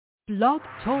Blog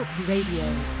Talk Radio.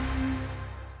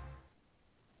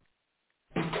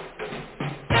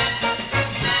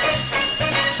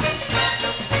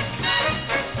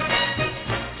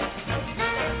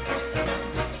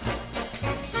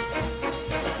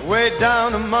 Way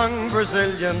down among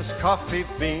Brazilians, coffee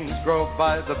beans grow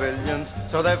by the billions,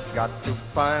 so they've got to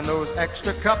find those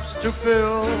extra cups to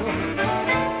fill.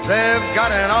 They've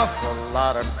got an awful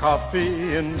lot of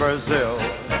coffee in Brazil.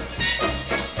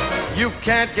 You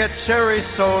can't get cherry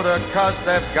soda, 'cause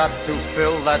they've got to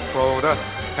fill that quota,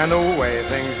 and the way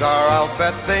things are, I'll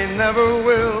bet they never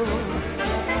will.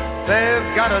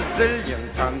 They've got a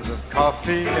zillion tons of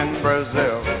coffee in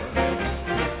Brazil.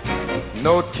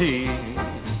 No tea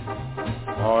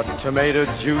or tomato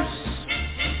juice,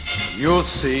 you'll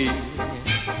see.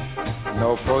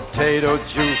 No potato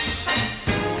juice,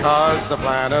 'cause the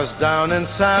planters down in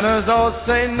Santa's all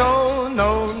say no,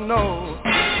 no, no.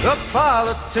 The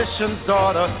politician's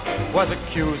daughter was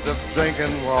accused of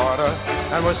drinking water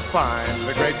and was fined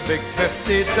a great big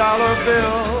 $50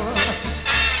 bill.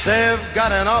 They've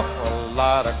got an awful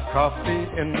lot of coffee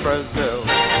in Brazil.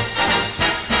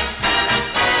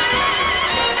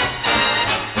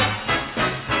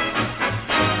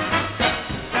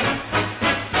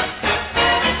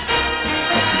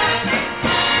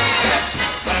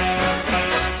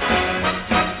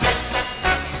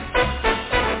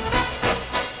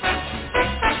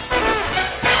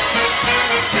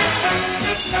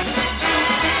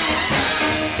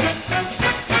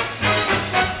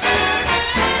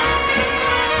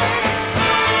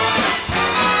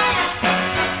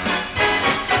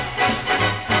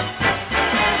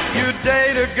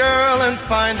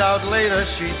 Find out later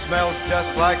she smells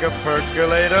just like a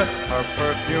percolator. Her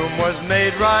perfume was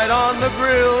made right on the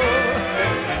grill.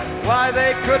 Why,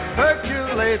 they could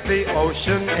percolate the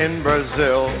ocean in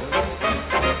Brazil.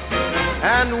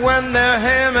 And when their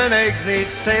ham and eggs need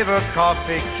savor,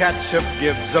 coffee ketchup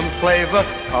gives them flavor.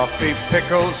 Coffee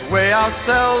pickles way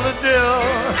outsell the dill.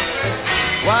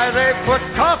 Why, they put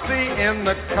coffee in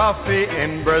the coffee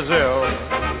in Brazil.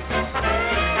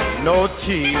 No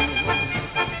tea,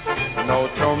 no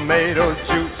tomato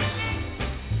juice,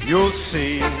 you'll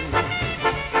see.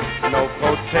 No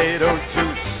potato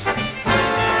juice.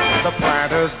 The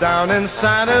planters down in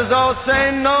Santa's all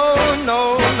say no,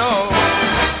 no, no.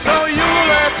 So you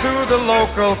add to the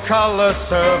local color,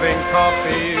 serving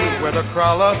coffee with a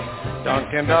crawler.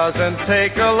 Dunkin' doesn't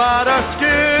take a lot of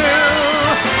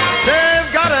skill.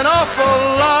 They've got an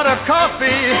awful lot of coffee,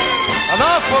 an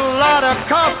awful lot of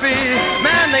coffee.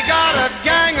 Man, they got a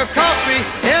gang of coffee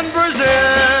in Brazil.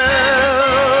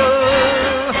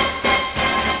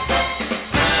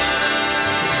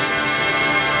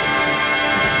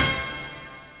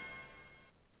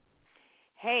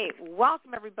 Hey,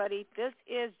 welcome everybody. This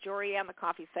is Jorianne, the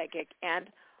Coffee Psychic,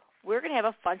 and we're going to have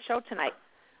a fun show tonight.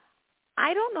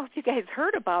 I don't know if you guys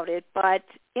heard about it, but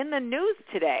in the news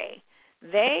today,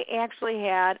 they actually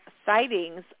had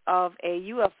sightings of a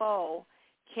UFO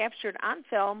captured on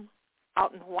film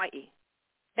out in Hawaii.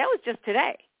 That was just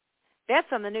today.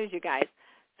 That's on the news, you guys.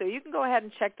 So you can go ahead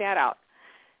and check that out.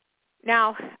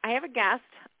 Now, I have a guest.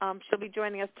 She'll be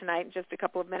joining us tonight in just a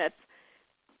couple of minutes.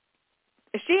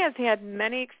 She has had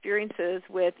many experiences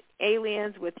with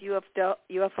aliens, with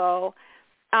UFO.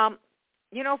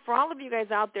 You know, for all of you guys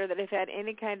out there that have had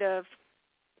any kind of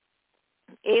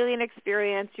alien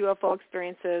experience, UFO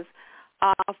experiences,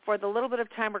 for the little bit of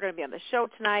time we're going to be on the show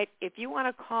tonight, if you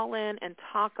want to call in and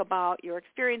talk about your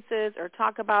experiences or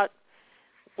talk about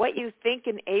what you think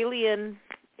an alien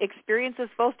experience is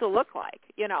supposed to look like,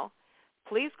 you know,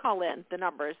 please call in. The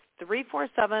number is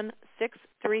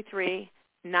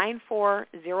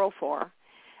 347-633-9404.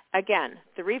 Again,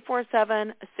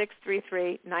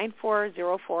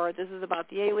 347-633-9404. This is about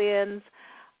the aliens,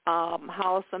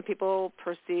 how some people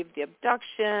perceive the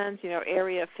abductions, you know,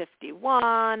 Area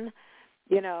 51,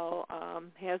 you know,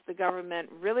 has the government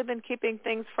really been keeping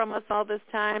things from us all this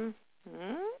time?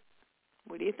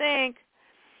 What do you think?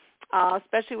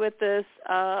 Especially with this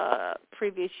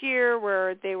previous year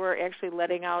where they were actually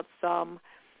letting out some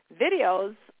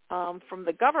videos from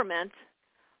the government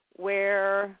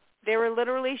where they were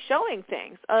literally showing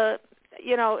things,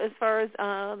 you know, as far as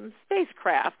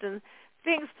spacecraft and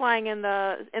things flying in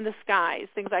the skies,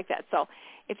 things like that. So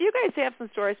if you guys have some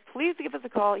stories, please give us a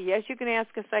call. Yes, you can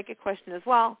ask a psychic question as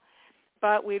well,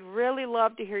 but we'd really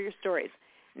love to hear your stories.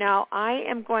 Now, I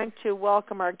am going to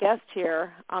welcome our guest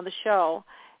here on the show,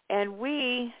 and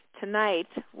we tonight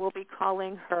will be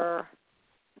calling her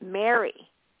Mary.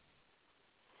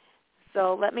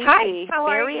 So let me see. How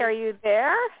Mary, are you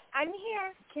there? I'm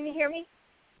here. Can you hear me?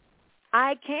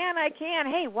 I can.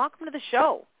 Hey, welcome to the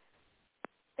show.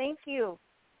 Thank you.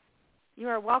 You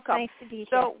are welcome. Nice to be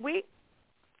here.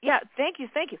 Thank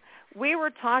you. We were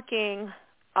talking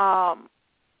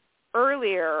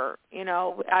earlier,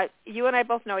 you and I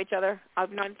both know each other.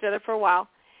 I've known each other for a while.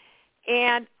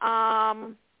 And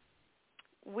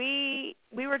we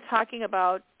were talking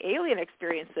about alien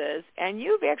experiences, and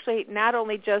you've actually not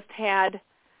only just had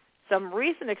some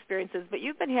recent experiences, but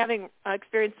you've been having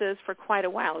experiences for quite a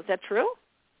while. Is that true?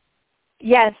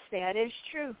 Yes, that is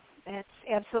true. That's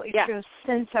absolutely true.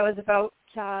 Since I was about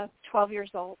 12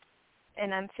 years old,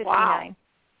 and I'm 59.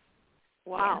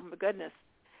 Wow, my goodness.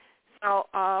 So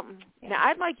now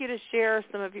I'd like you to share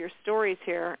some of your stories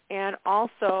here, and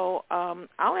also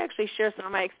I'll actually share some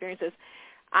of my experiences.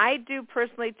 I do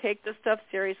personally take this stuff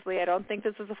seriously. I don't think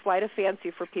this is a flight of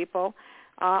fancy for people.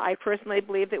 I personally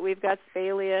believe that we've got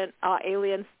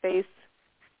alien space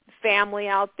family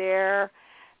out there.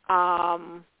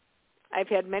 I've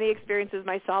had many experiences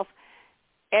myself.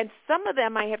 And some of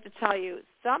them, I have to tell you,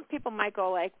 some people might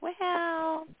go like,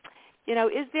 well,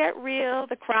 is that real?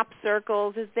 The crop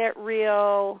circles, is that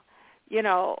real?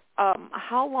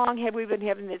 How long have we been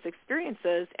having these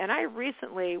experiences? And I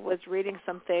recently was reading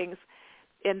some things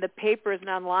in the papers and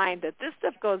online that this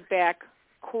stuff goes back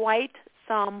quite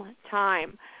some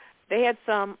time. They had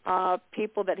some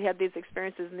people that had these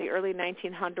experiences in the early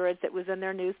 1900s. It was in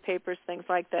their newspapers, things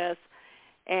like this.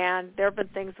 And there have been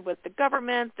things with the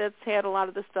government that's had a lot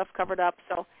of this stuff covered up.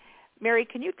 So, Mary,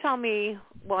 can you tell me,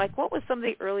 what was some of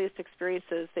the earliest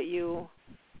experiences that you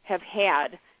have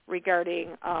had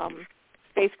regarding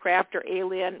spacecraft or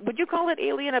alien? Would you call it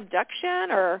alien abduction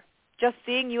or just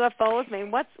seeing UFOs? I mean,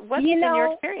 what's in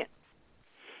your experience?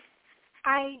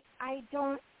 I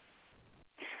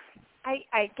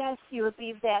guess you would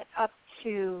leave that up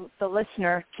to the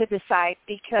listener to decide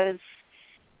because,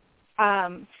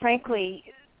 frankly,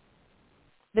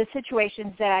 the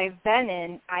situations that I've been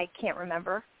in, I can't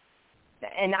remember.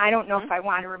 And I don't know if I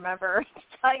want to remember, to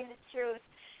tell you the truth.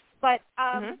 But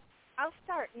I'll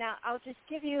start now. I'll just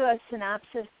give you a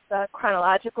synopsis,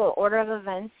 chronological order of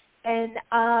events. And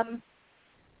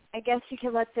I guess you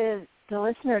can let the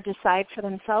listener decide for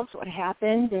themselves what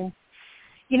happened. And,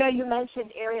 you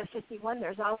mentioned Area 51.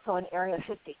 There's also an Area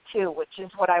 52, which is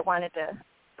what I wanted to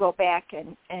go back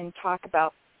and talk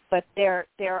about. But there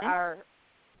are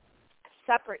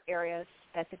separate areas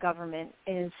that the government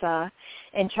is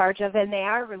in charge of, and they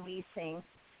are releasing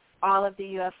all of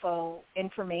the UFO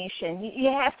information. You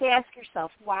have to ask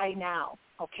yourself, why now,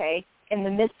 okay? In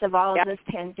the midst of all of this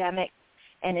pandemic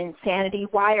and insanity,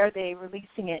 why are they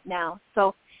releasing it now?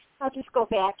 So I'll just go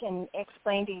back and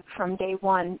explain to you from day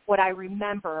one what I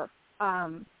remember,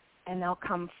 and they'll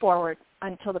come forward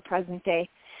until the present day.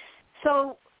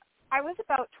 So I was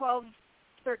about 12,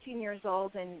 13 years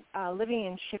old and living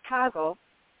in Chicago.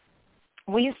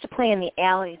 We used to play in the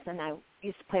alleys, and I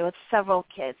used to play with several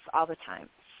kids all the time.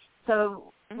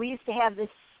 So we used to have this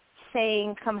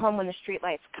saying, come home when the street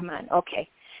lights come on. Okay.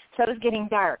 So it was getting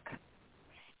dark.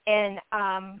 And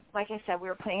like I said, we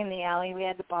were playing in the alley. We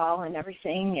had the ball and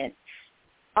everything. And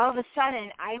all of a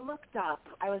sudden, I looked up.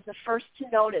 I was the first to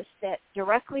notice that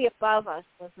directly above us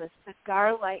was a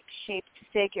cigar-like shaped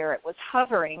figure. It was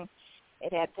hovering.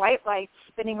 It had white lights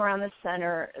spinning around the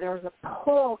center. There was a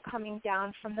pole coming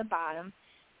down from the bottom.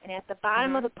 And at the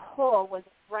bottom of the pole was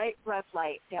a bright red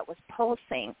light that was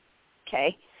pulsing.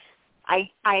 Okay. I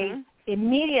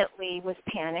immediately was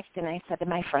panicked, and I said to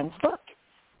my friends, look,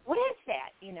 what is that?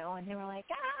 And they were like,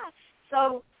 ah.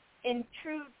 So in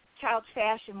true child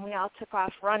fashion, we all took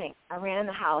off running. I ran in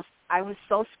the house. I was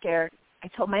so scared. I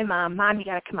told my mom, you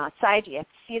got to come outside. You have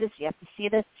to see this. You have to see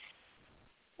this.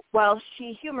 Well,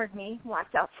 she humored me,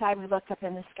 walked outside. We looked up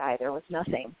in the sky. There was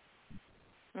nothing.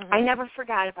 I never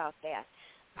forgot about that.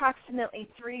 Approximately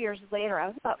 3 years later, I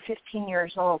was about 15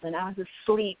 years old, and I was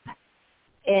asleep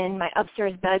in my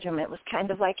upstairs bedroom. It was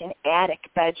kind of like an attic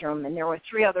bedroom, and there were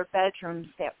 3 other bedrooms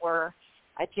that were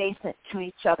adjacent to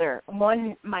each other.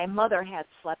 One my mother had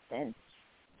slept in,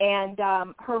 and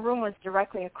her room was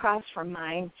directly across from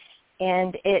mine,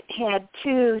 and it had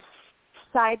 2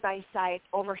 side-by-side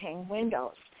overhang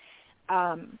windows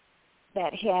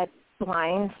that had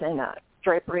blinds and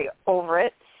drapery over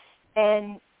it.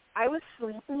 And I was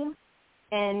sleeping,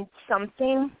 and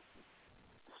something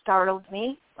startled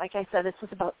me. Like I said, this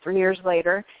was about 3 years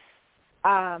later.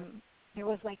 There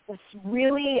was like this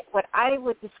really, what I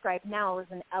would describe now as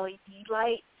an LED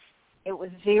light. It was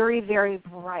very, very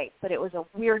bright, but it was a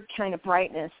weird kind of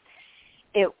brightness.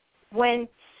 It went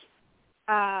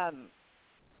up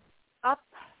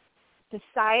the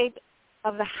side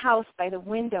of the house by the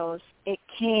windows. It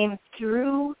came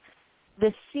through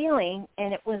the ceiling,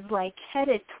 and it was like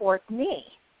headed toward me.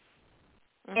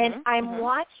 and I'm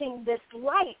watching this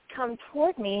light come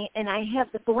toward me, and I have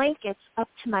the blankets up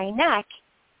to my neck,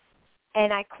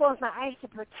 and I closed my eyes to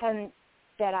pretend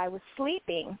that I was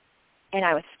sleeping, and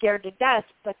I was scared to death,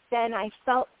 but then I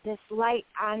felt this light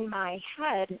on my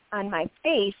head, on my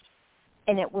face,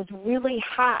 and it was really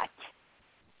hot.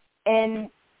 And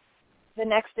the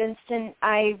next instant,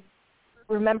 I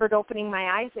remembered opening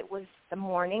my eyes. It was the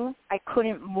morning. I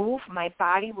couldn't move. My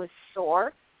body was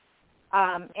sore.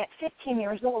 At 15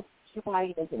 years old, your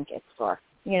body doesn't get sore,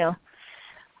 you know.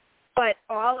 But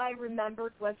all I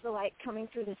remembered was the light coming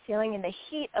through the ceiling and the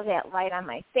heat of that light on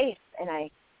my face, and I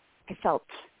felt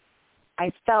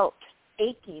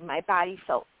achy. My body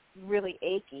felt really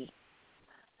achy.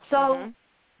 So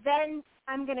then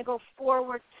I'm going to go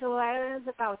forward till I was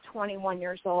about 21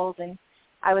 years old, and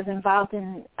I was involved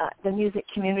in the music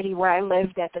community where I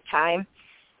lived at the time,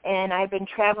 and I've been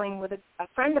traveling with a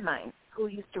friend of mine who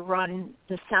used to run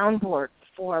the soundboard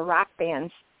for rock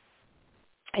bands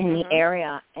in the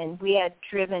area, and we had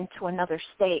driven to another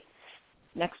state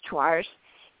next to ours,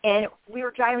 and we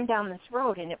were driving down this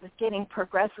road, and it was getting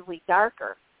progressively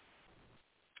darker.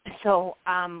 So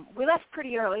we left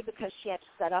pretty early because she had to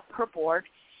set up her board,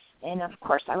 and, of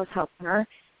course, I was helping her.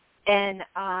 And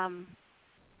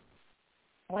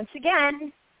once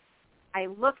again, I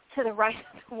looked to the right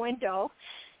of the window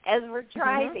as we're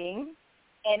driving,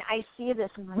 and I see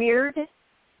this weird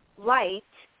light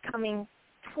coming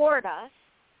toward us,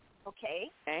 okay?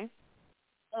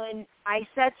 And I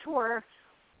said to her,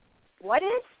 what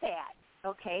is that?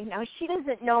 Okay, now she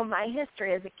doesn't know my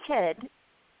history as a kid,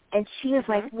 and she was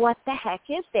like, what the heck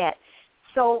is that?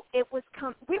 So it was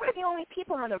we were the only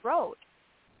people on the road,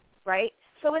 right?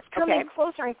 So it's coming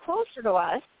closer and closer to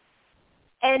us,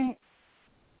 and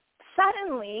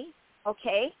suddenly,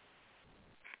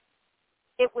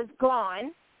 it was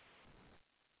gone.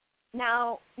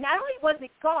 Now, not only was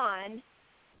it gone,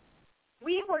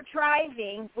 we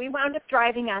wound up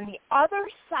driving on the other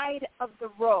side of the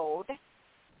road.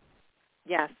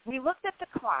 Yes. We looked at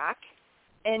the clock,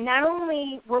 and not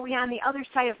only were we on the other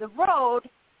side of the road,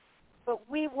 but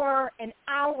we were an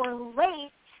hour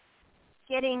late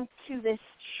getting to this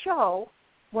show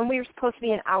when we were supposed to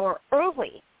be an hour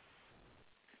early.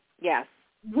 Yes.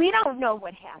 We don't know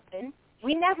what happened.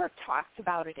 We never talked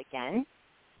about it again.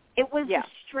 It was the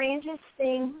strangest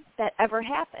thing that ever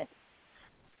happened.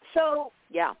 So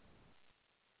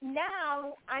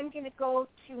now I'm going to go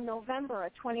to November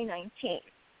of 2019.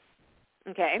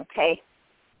 Okay.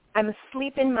 I'm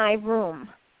asleep in my room,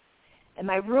 and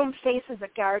my room faces a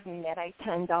garden that I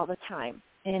tend all the time.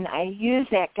 And I use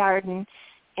that garden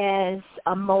as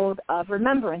a mode of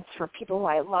remembrance for people who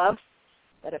I love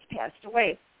that have passed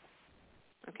away.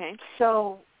 Okay.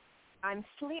 So I'm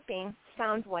sleeping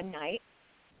sound one night,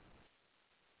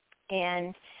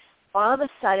 and all of a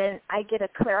sudden I get a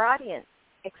clairaudient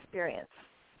experience.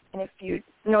 And if you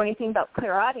know anything about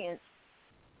clairaudience,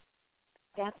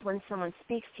 that's when someone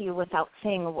speaks to you without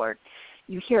saying a word.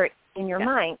 You hear it in your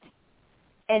mind.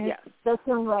 And that's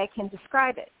the only way I can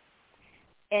describe it.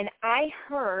 And I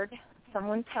heard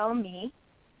someone tell me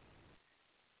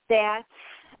that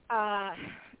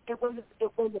it was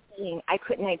a being. I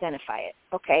couldn't identify it,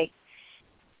 okay?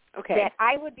 That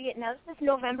I would be, now this is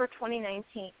November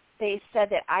 2019, they said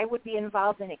that I would be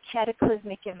involved in a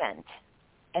cataclysmic event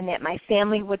and that my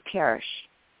family would perish,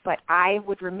 but I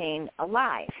would remain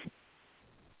alive.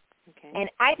 And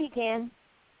I began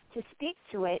to speak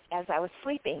to it as I was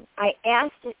sleeping. I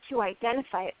asked it to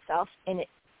identify itself, and it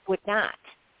would not.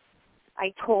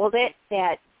 I told it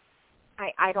that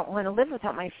I don't want to live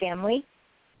without my family.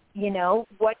 You know,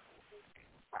 what,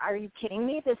 are you kidding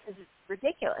me? This is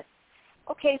ridiculous.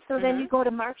 Okay, so then you go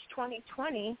to March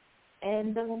 2020,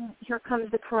 and then here comes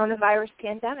the coronavirus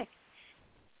pandemic.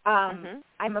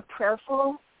 I'm a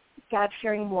prayerful,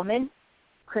 God-fearing woman,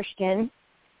 Christian,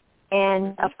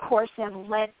 and of course have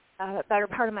led a better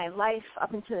part of my life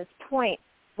up until this point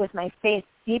with my faith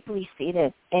deeply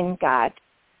seated in God.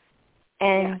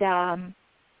 And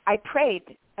I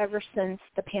prayed ever since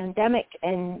the pandemic,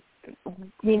 and,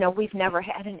 you know, we've never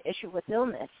had an issue with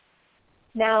illness.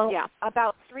 Now,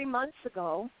 about 3 months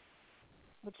ago,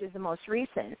 which is the most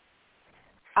recent,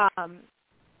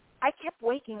 I kept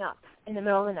waking up in the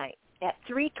middle of the night at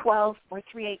 3:12 or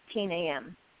 3:18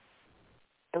 a.m.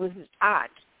 It was odd.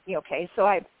 Okay, so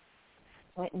I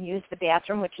went and used the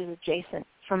bathroom, which is adjacent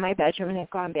from my bedroom, and I've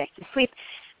gone back to sleep.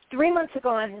 3 months ago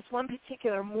on this one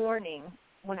particular morning,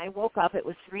 when I woke up, it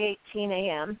was 3:18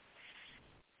 a.m.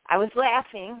 I was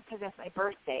laughing because that's my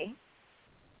birthday,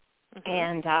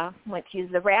 and went to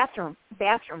use the bathroom.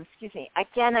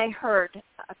 Again, I heard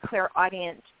a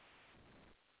clairaudient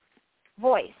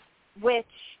voice which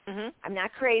I'm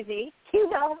not crazy. You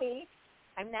know me.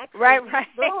 I'm not crazy. Right.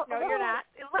 No, you're not.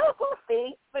 A little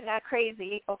goofy, but not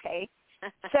crazy. Okay.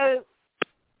 So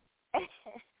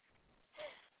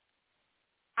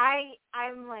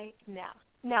I'm like,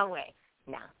 no way.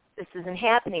 No, this isn't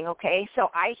happening, okay? So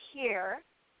I hear,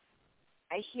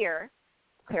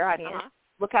 clear audience,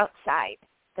 look outside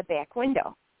the back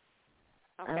window.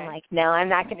 Okay. I'm like, no, I'm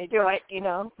not going to do it,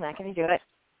 I'm not going to do it.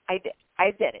 I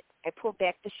did it. I pulled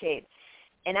back the shade.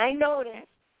 And I noticed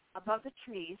above the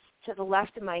trees to the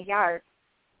left of my yard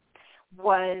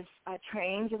was a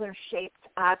triangular-shaped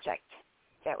object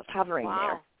that was hovering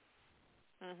there.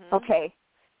 Mm-hmm. Okay.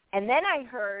 And then I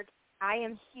heard, I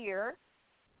am here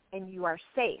and you are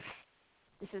safe.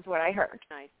 This is what I heard.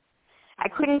 Nice. I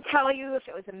couldn't tell you if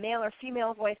it was a male or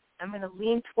female voice. I'm going to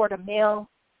lean toward a male,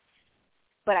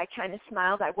 but I kind of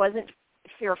smiled. I wasn't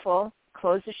fearful.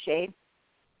 Closed the shade.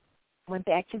 Went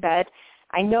back to bed.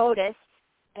 I noticed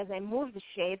as I moved the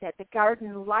shade that the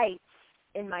garden lights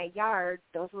in my yard,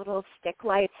 those little stick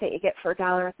lights that you get for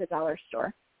 $1 at the dollar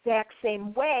store, exact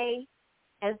same way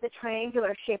as the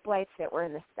triangular-shaped lights that were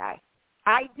in the sky.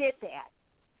 I did that.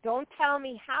 Don't tell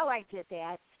me how I did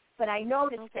that, but I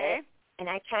noticed it, and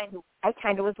I kind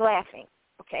of was laughing.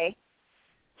 Okay,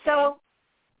 so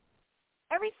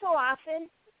every so often,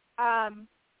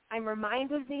 I'm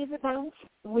reminded of these events.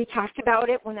 We talked about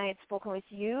it when I had spoken with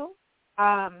you.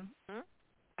 I'm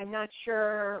not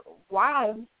sure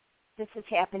why this has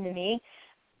happened to me,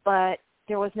 but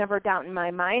there was never a doubt in my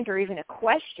mind or even a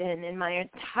question in my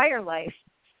entire life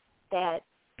that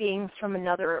beings from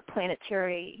another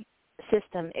planetary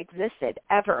system existed,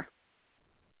 ever.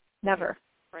 Never.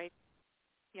 Right.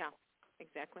 Yeah,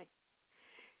 exactly.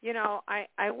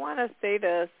 I want to say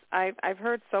this. I've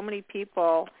heard so many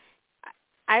people.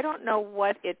 I don't know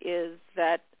what it is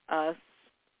that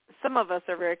some of us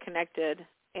are very connected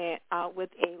with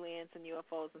aliens and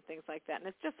UFOs and things like that, and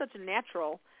it's just such a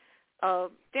natural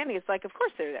standing. It's like, of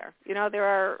course they're there.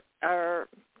 They're our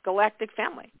galactic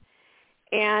family.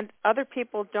 And other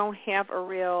people don't have a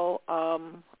real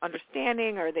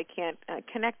understanding, or they can't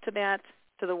connect to that,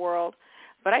 to the world.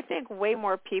 But I think way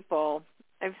more people,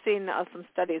 I've seen some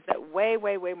studies that way,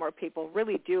 way, way more people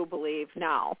really do believe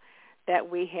now that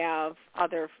we have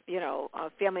other,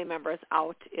 family members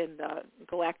out in the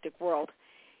galactic world,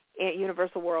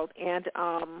 universal world. And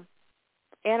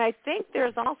I think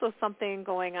there's also something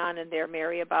going on in there,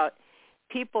 Mary, about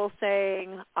people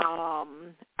saying,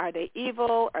 are they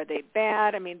evil? Are they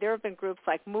bad? I mean, there have been groups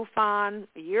like MUFON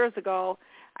years ago.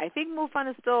 I think MUFON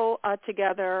is still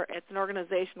together. It's an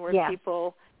organization where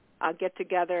people get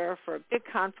together for a big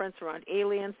conference around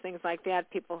aliens, things like that.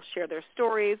 People share their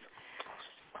stories.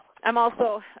 I'm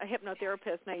also a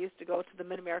hypnotherapist, and I used to go to the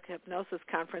Mid-America Hypnosis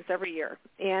Conference every year,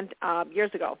 and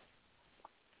years ago.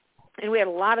 And we had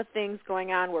a lot of things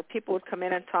going on where people would come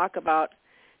in and talk about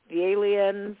the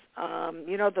aliens.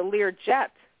 The Lear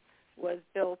jet was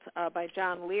built by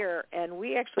John Lear, and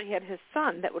we actually had his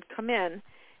son that would come in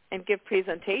and give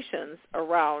presentations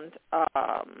around,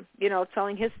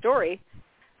 telling his story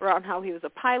around how he was a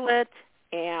pilot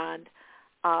and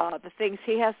the things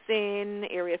he has seen,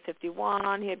 Area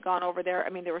 51, he had gone over there. I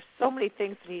mean, there were so many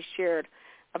things that he shared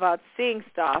about seeing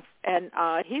stuff, and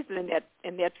he's been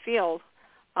in that field,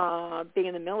 being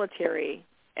in the military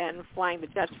and flying the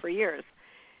jets for years.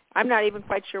 I'm not even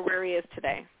quite sure where he is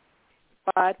today.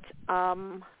 But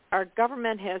our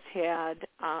government has had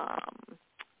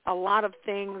a lot of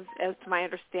things, as to my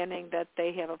understanding, that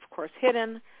they have, of course,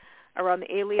 hidden around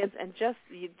the aliens. And just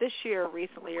this year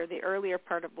recently, or the earlier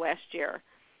part of last year,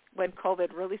 when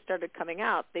COVID really started coming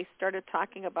out, they started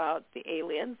talking about the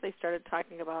aliens. They started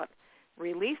talking about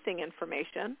releasing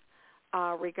information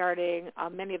regarding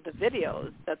many of the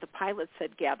videos that the pilots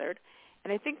had gathered.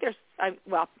 And I think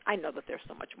I know that there's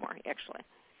so much more, actually.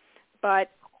 But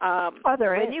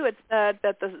when you had said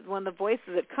that when the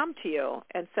voices had come to you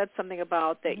and said something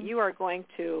about that you are going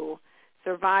to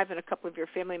survive and a couple of your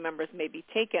family members may be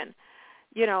taken,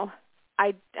 this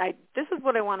is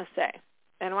what I want to say.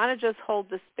 And I want to just hold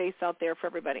this space out there for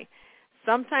everybody.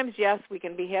 Sometimes, yes, we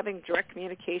can be having direct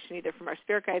communication either from our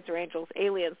spirit guides or angels,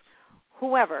 aliens,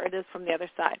 whoever it is from the other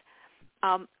side.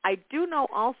 I do know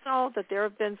also that there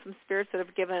have been some spirits that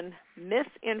have given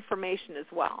misinformation as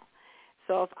well.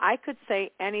 So if I could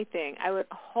say anything, I would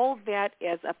hold that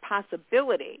as a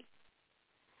possibility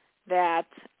that,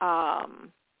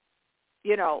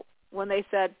 when they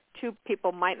said 2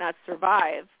 people might not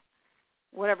survive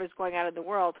whatever's going on in the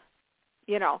world,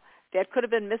 that could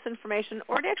have been misinformation,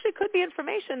 or it actually could be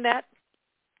information that,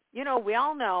 we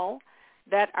all know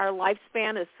that our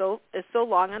lifespan is so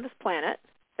long on this planet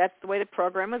That's the way the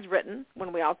program was written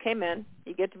when we all came in.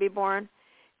 You get to be born,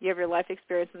 you have your life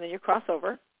experience, and then you cross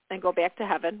over and go back to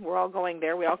heaven. We're all going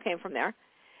there. We all came from there.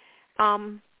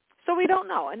 So we don't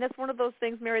know. And that's one of those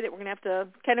things, Mary, that we're going to have to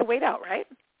kind of wait out, right?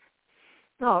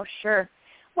 Oh, sure.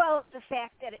 Well, the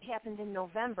fact that it happened in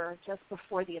November, just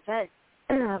before the event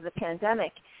of the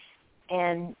pandemic,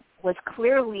 and was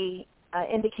clearly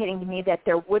indicating to me that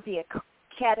there would be a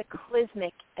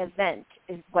cataclysmic event,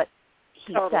 is what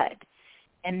he said,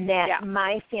 and that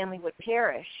my family would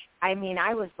perish. I mean,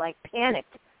 I was like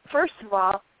panicked. First of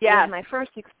all, it was my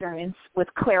first experience with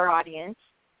clairaudience.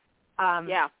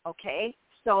 Okay,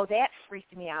 so that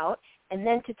freaked me out. And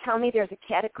then to tell me there's a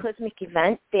cataclysmic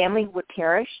event, family would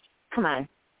perish. Come on.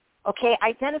 Okay,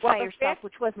 identify yourself,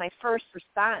 which was my first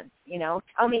response.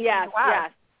 Tell me who you are.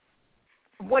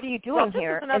 What are you doing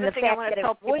here? This is another thing I want to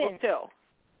tell people, too.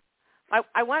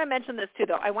 I want to mention this, too,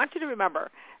 though. I want you to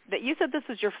remember that you said this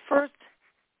is your first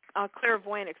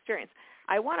clairvoyant experience.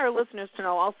 I want our listeners to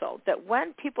know also that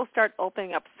when people start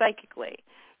opening up psychically,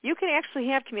 you can actually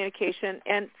have communication.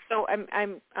 And so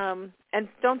and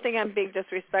don't think I'm being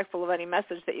disrespectful of any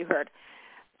message that you heard.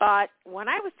 But when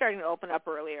I was starting to open up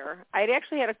earlier, I had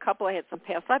some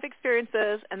past life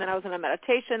experiences, and then I was in a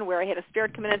meditation where I had a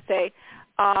spirit come in and say,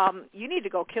 you need to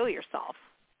go kill yourself.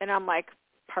 And I'm like,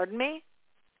 pardon me?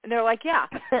 And they're like, yeah,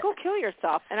 go kill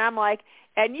yourself. And I'm like,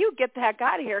 and you get the heck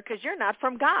out of here because you're not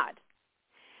from God.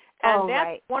 And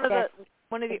that's one of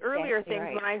the earlier things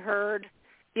when I heard,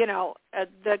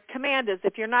 the command is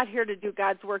if you're not here to do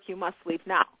God's work, you must leave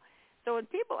now. So when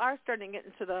people are starting to get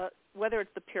into whether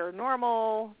it's the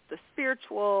paranormal, the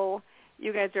spiritual,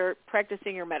 you guys are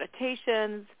practicing your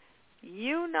meditations,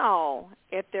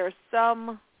 if there's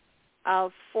some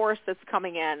force that's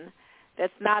coming in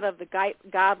that's not of the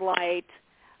God light,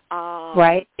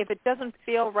 if it doesn't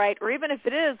feel right, or even if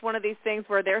it is one of these things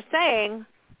where they're saying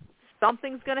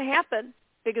something's going to happen,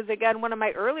 because, again, one of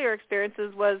my earlier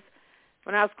experiences was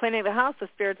when I was cleaning the house, the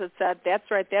spirits had said,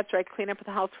 that's right, clean up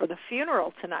the house for the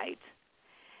funeral tonight.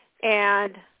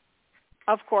 And,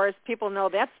 of course, people know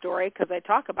that story because I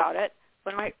talk about it,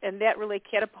 and that really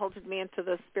catapulted me into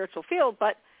the spiritual field.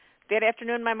 But that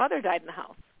afternoon, my mother died in the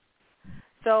house.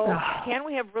 So can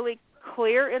we have really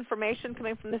clear information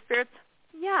coming from the spirits?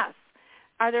 Yes.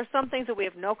 Are there some things that we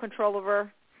have no control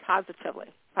over? Positively.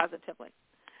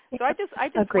 So I just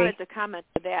wanted to comment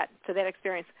to that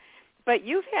experience. But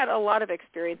you've had a lot of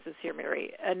experiences here,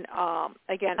 Mary, and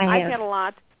again, I've had a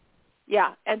lot.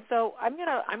 Yeah, and so I'm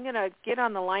gonna get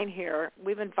on the line here.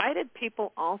 We've invited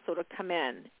people also to come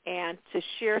in and to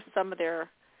share some of their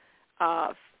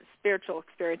spiritual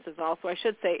experiences. Also, I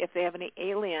should say, if they have any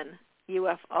alien,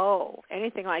 UFO,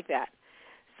 anything like that.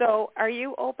 So, are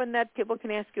you open that people can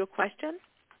ask you a question?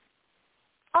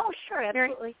 Oh, sure,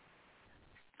 absolutely. Mary?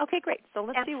 Okay, great. So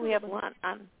let's see. We have one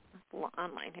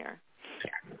online here.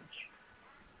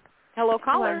 Hello,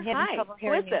 caller. Hi.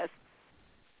 Who is this?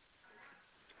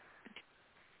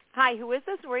 Hi, who is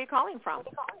this? Where are you calling from?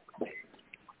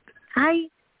 Hi,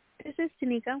 this is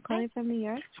Tanika. I'm calling from New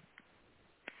York.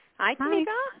 Hi, Tanika.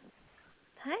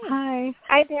 Hi.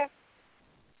 Hi there.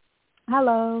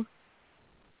 Hello.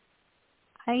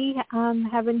 I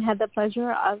haven't had the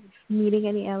pleasure of meeting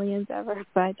any aliens ever,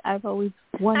 but I've always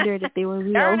wondered if they were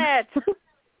real. Darn it.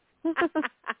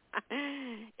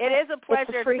 It is a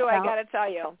pleasure, too, I got to tell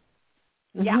you.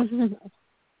 Yeah.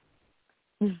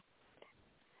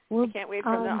 Well, I can't wait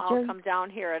for them all come down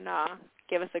here and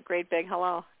give us a great big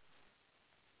hello.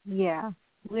 Yeah.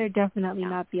 We're definitely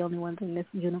not the only ones in this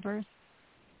universe.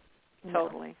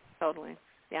 Totally.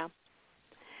 Yeah.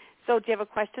 So do you have a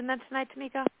question then tonight,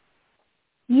 Tanika?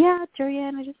 Yeah,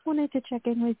 Jorianne, I just wanted to check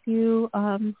in with you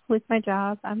with my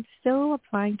job. I'm still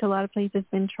applying to a lot of places,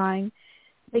 been trying.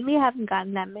 Lately, I haven't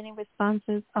gotten that many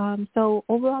responses. So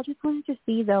overall, just wanted to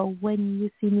see, though, when you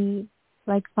see me,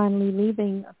 finally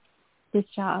leaving this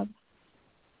job.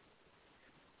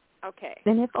 Okay.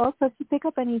 And if you pick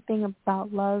up anything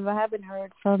about love, I haven't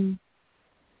heard from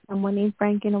someone named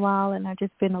Frank in a while, and I've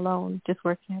just been alone, just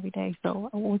working every day. So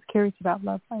I was curious about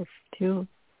love life, too.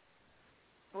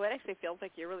 Well, it actually feels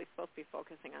like you're really supposed to be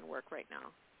focusing on work right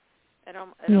now. It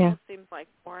almost seems like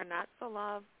more not for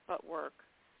love, but work.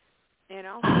 It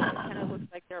kind of looks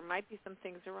like there might be some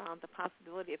things around the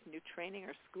possibility of new training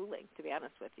or schooling, to be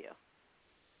honest with you.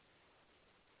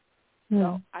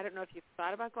 So I don't know if you've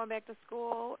thought about going back to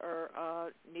school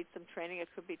or need some training. It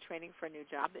could be training for a new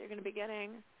job that you're going to be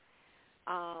getting.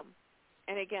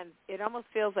 And, again, it almost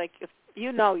feels like if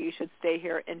you should stay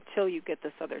here until you get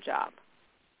this other job.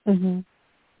 Mm-hmm.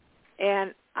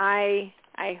 And I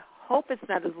hope it's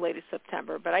not as late as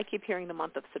September, but I keep hearing the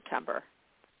month of September.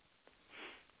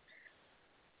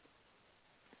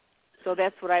 So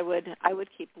that's what I would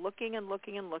keep looking and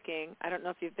looking and looking. I don't know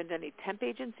if you've been to any temp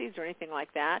agencies or anything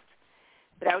like that,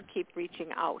 but I would keep reaching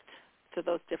out to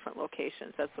those different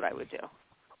locations. That's what I would do.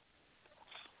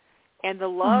 And the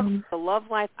love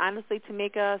life, honestly,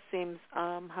 Tamika, seems,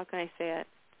 how can I say it?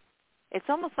 It's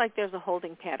almost like there's a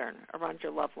holding pattern around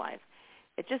your love life.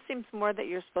 It just seems more that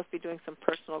you're supposed to be doing some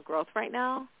personal growth right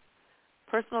now,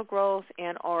 personal growth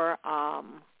and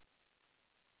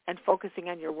focusing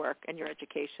on your work and your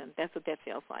education. That's what that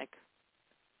feels like.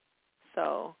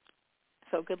 So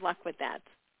good luck with that.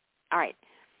 All right.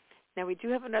 Now we do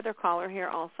have another caller here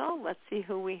also. Let's see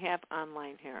who we have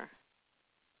online here.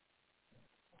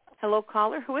 Hello,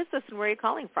 caller. Who is this and where are you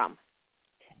calling from?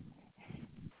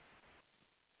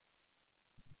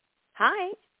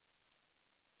 Hi.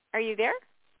 Are you there?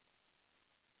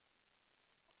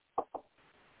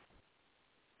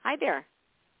 Hi there.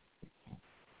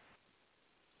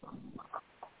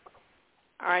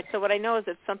 All right, so what I know is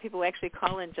that some people actually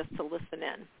call in just to listen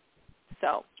in.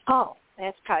 So. Oh,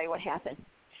 that's probably what happened.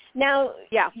 Now,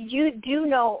 yeah. You do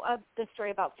know the story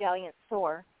about Valiant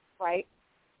Thor, right?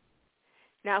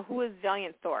 Now, who is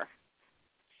Valiant Thor?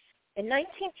 In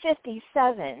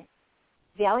 1957,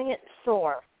 Valiant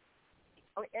Thor,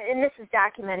 and this is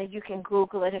documented, you can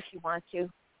Google it if you want to.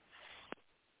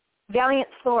 Valiant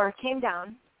Thor came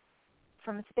down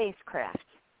from a spacecraft.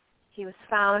 He was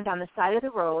found on the side of the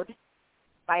road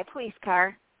by a police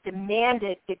car,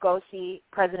 demanded to go see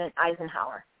President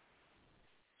Eisenhower.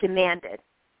 Demanded.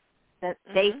 That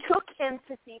they took him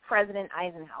to see President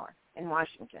Eisenhower in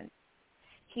Washington.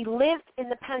 He lived in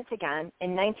the Pentagon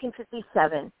in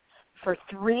 1957 for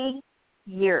 3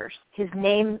 years. His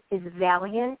name is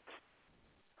Valiant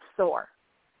Thor,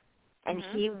 and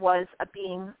he was a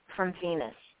being from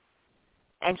Venus.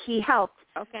 And he helped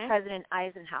President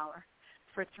Eisenhower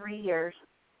for 3 years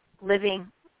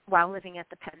while living at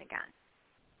the Pentagon.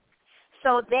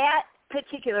 So that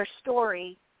particular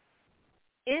story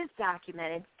is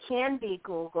documented, can be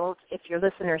Googled if your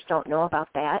listeners don't know about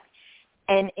that,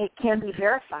 and it can be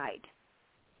verified.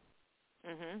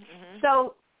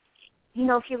 So,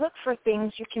 if you look for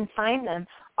things, you can find them.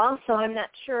 Also, I'm not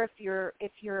sure if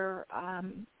your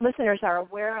listeners are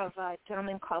aware of a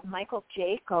gentleman called Michael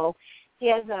Jaco. He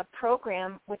has a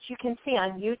program, which you can see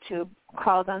on YouTube,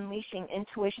 called Unleashing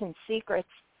Intuition Secrets.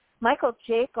 Michael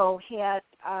Jaco had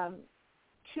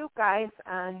 2 guys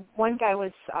on. One guy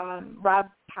was Rob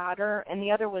Potter, and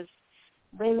the other was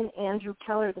Raymond Andrew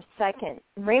Keller II.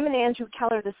 Raymond Andrew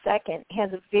Keller II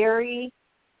has a very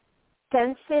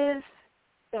extensive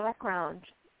background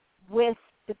with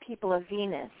the people of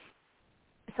Venus.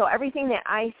 So everything that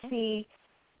I see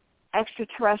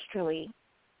extraterrestrially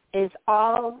has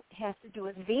to do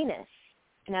with Venus,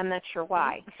 and I'm not sure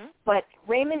why. But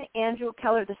Raymond Andrew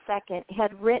Keller II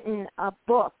had written a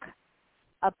book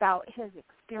about his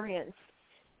experience,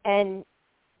 and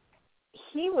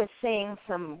he was saying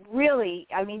some really,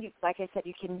 like I said,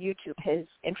 you can YouTube his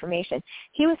information.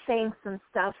 He was saying some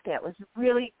stuff that was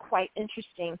really quite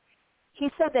interesting. He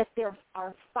said that there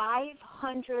are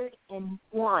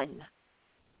 501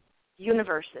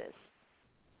 universes.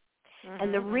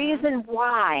 And the reason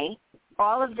why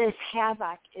all of this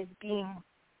havoc is being,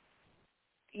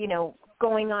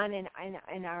 going on in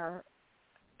our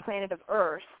planet of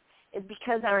Earth is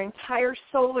because our entire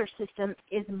solar system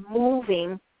is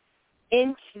moving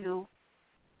into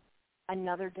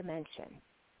another dimension.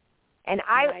 And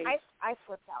I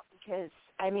flipped out because,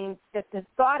 the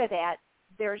thought of that,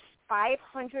 there's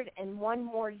 501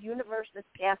 more universes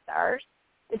past ours.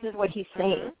 This is what he's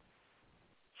saying.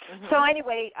 So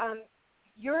anyway,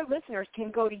 your listeners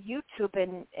can go to YouTube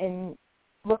and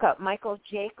look up Michael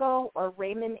Jaco or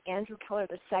Raymond Andrew Keller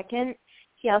II.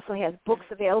 He also has books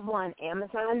available on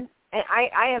Amazon. And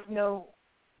I have no,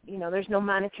 there's no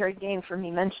monetary gain for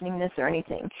me mentioning this or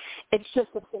anything. It's just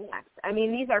a fact.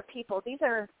 These are people. These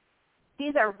are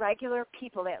regular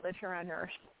people that live here on Earth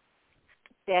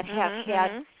that have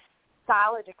had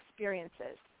solid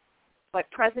experiences. But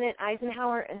President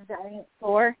Eisenhower and Valiant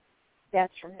Thor,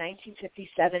 that's from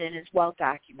 1957 and is well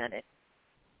documented.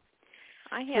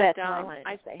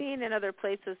 I've seen in other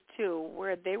places too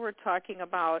where they were talking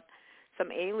about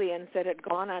some aliens that had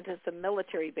gone onto some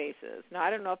military bases. Now I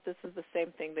don't know if this is the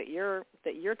same thing that you're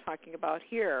talking about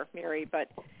here, Mary, but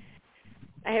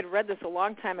I had read this a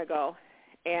long time ago,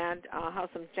 and how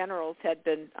some generals had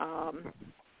been.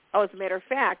 As a matter of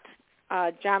fact,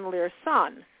 John Lear's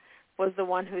son was the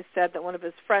one who said that one of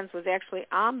his friends was actually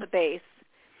on the base,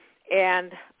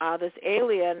 and this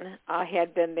alien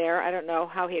had been there. I don't know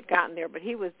how he had gotten there, but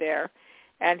he was there,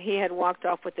 and he had walked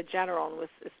off with the general and was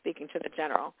speaking to the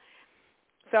general.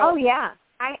 So, oh, yeah.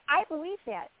 I believe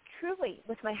that. truly,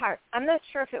 with my heart, I'm not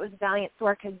sure if it was Valiant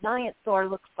Thor, because Valiant Thor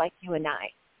looks like you and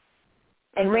I.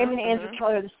 And Raymond Andrew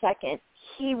Keller II,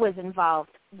 he was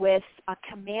involved with a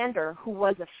commander who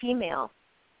was a female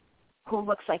who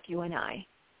looks like you and I.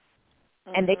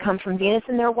 And they come from Venus,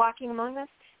 and they're walking among us.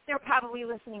 They're probably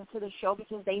listening to the show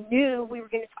because they knew we were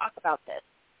going to talk about this.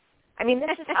 I mean,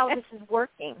 this is how this is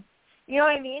working. You know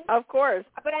what I mean? Of course.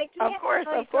 But I do have to tell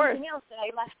you something else that I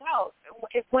left out.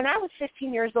 When I was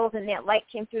 15 years old and that light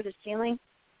came through the ceiling,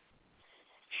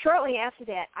 shortly after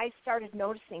that, I started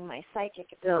noticing my psychic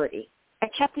ability. I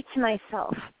kept it to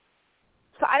myself.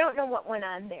 So I don't know what went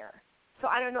on there. So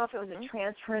I don't know if it was a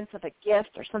transference of a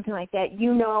gift or something like that.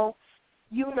 You know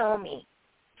me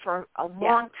for a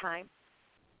long time.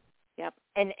 Yep.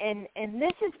 And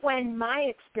this is when my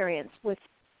experience with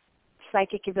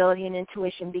psychic ability and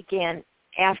intuition began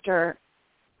after.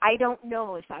 I don't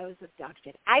know if I was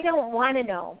abducted. I don't want to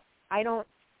know. I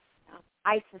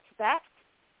suspect,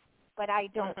 but I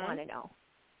don't want to know.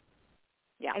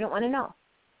 Yeah. I don't want to know.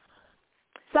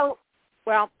 So,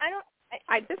 well,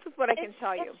 this is what I can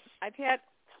tell you. I've had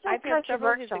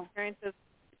several of these experiences.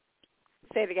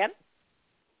 Say it again.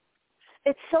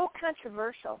 It's so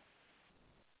controversial.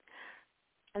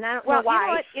 And I don't know why. You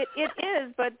know what? It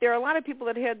is, but there are a lot of people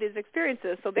that had these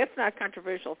experiences, so that's not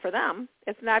controversial for them.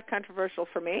 It's not controversial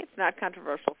for me. It's not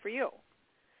controversial for you.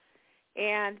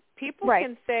 And people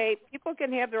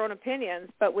can have their own opinions,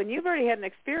 but when you've already had an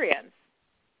experience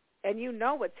and you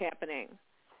know what's happening,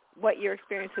 what your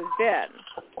experience has been,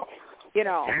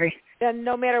 then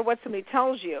no matter what somebody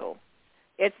tells you,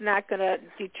 it's not going to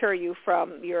deter you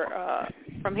from your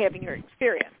from having your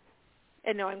experience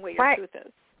and knowing what your truth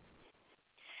is.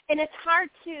 And it's hard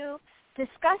to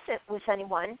discuss it with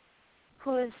anyone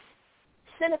who is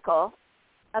cynical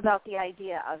about the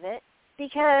idea of it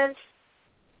because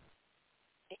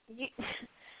you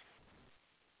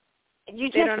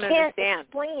just can't understand.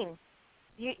 Explain.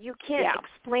 You can't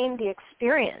explain the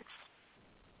experience.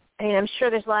 I mean, I'm sure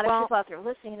there's a lot of people out there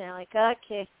listening and they're like,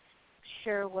 okay,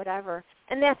 sure, whatever.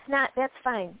 And that's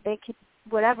fine. They could,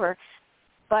 whatever.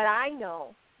 But I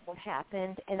know what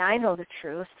happened, and I know the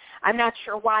truth. I'm not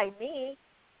sure why me,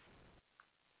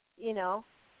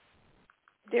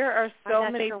 There are so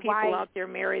many people out there,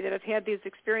 Mary, that have had these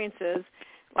experiences.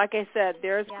 Like I said,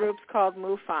 there's groups called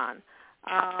MUFON.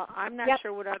 I'm not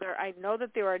sure what other. I know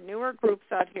that there are newer groups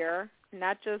out here,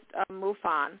 not just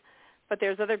MUFON, but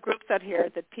there's other groups out here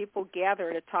that people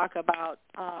gather to talk about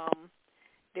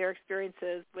their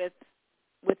experiences with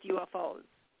UFOs.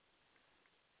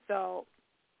 So,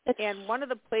 and one of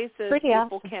the places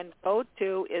people can go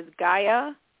to is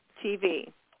Gaia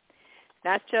TV.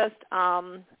 Not just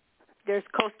there's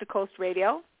Coast to Coast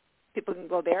Radio. People can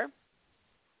go there.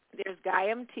 There's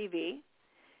Gaia TV.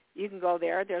 You can go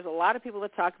there. There's a lot of people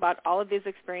that talk about all of these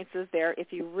experiences there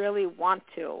if you really want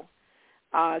to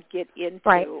get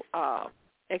into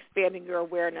expanding your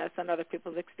awareness on other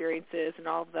people's experiences and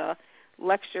all the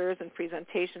lectures and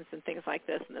presentations and things like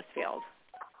this in this field.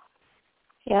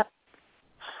 Yep.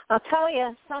 I'll tell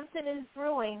you, something is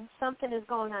brewing. Something is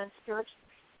going on spiritually.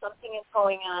 Something is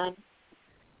going on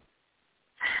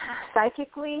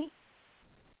psychically.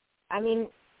 I mean,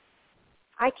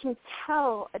 I can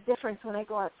tell a difference when I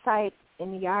go outside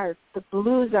in the yard. The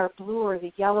blues are bluer,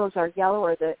 the yellows are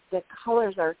yellower, the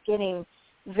colors are getting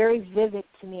very vivid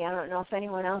to me. I don't know if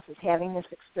anyone else is having this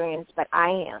experience, but I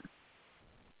am.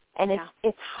 And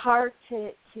it's hard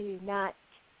to not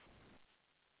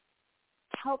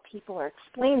tell people or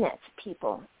explain that to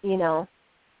people,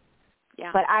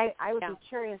 Yeah. But I would be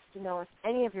curious to know if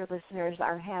any of your listeners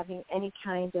are having any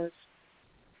kind of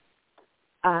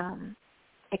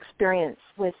experience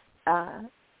with,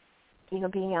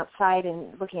 being outside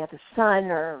and looking at the sun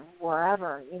or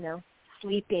wherever,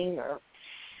 sleeping or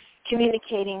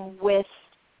communicating with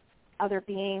other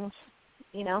beings.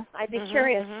 I'd be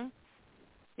curious. Mm-hmm.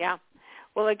 Yeah.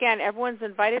 Well, again, everyone's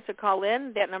invited to call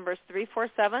in. That number is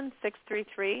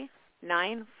 347-633-9404.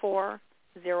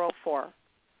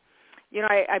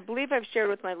 I believe I've shared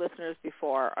with my listeners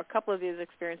before a couple of these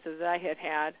experiences that I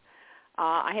had.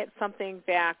 I had something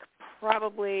back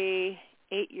probably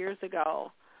 8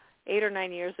 or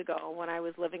 9 years ago when I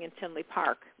was living in Tinley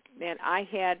Park. And I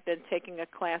had been taking a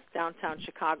class downtown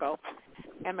Chicago.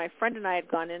 And my friend and I had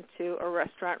gone into a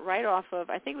restaurant right off of,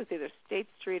 I think it was either State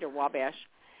Street or Wabash.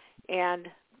 And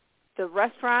the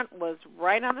restaurant was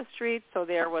right on the street, so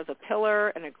there was a pillar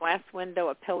and a glass window,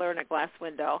 a pillar and a glass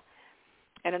window,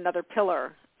 and another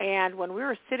pillar. And when we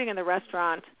were sitting in the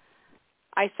restaurant,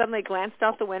 I suddenly glanced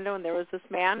out the window, and there was this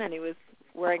man, and he was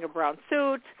wearing a brown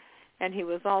suit, and he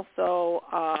was also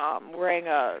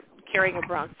carrying a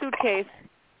brown suitcase.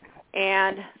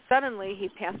 And suddenly he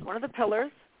passed one of the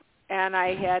pillars, and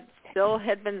I had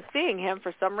been seeing him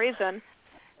for some reason,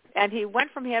 and he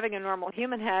went from having a normal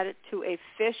human head to a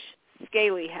fish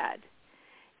scaly head.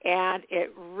 And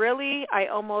it really, I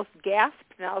almost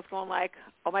gasped, and I was going like,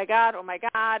 oh my God,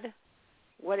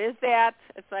 what is that?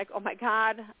 It's like, oh my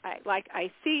God,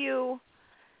 I see you,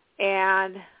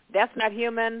 and that's not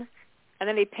human. And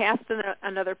then he passed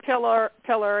another pillar,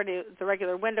 and the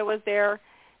regular window was there,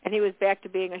 and he was back to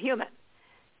being a human.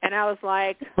 And I was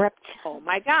like, oh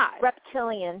my God.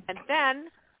 Reptilian. And then,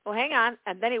 well, hang on,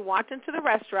 and then he walked into the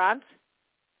restaurant,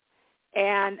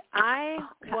 and I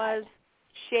was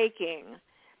shaking.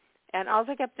 And all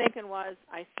I kept thinking was,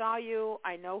 I saw you,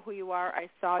 I know who you are, I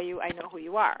saw you, I know who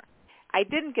you are. I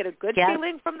didn't get a good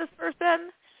feeling from this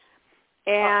person,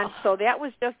 and so that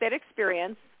was just that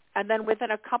experience. And then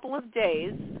within a couple of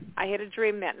days, I had a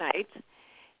dream that night,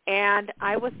 and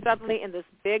I was suddenly in this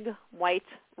big white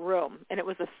room, and it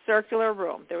was a circular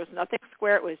room. There was nothing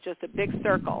square. It was just a big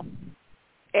circle.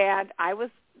 And I was,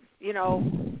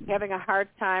 having a hard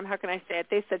time. How can I say it?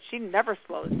 They said she never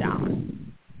slows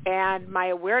down. And my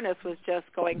awareness was just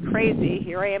going crazy.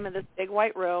 Here I am in this big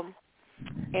white room,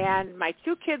 and my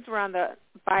two kids were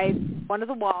by one of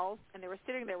the walls, and they were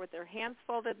sitting there with their hands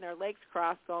folded and their legs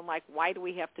crossed, going like, why do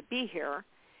we have to be here?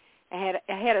 I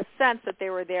had a sense that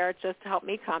they were there just to help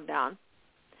me calm down.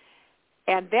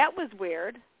 And that was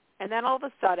weird. And then all of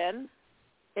a sudden,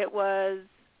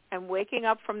 I'm waking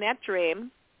up from that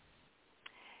dream,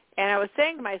 and I was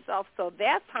saying to myself, so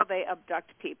that's how they abduct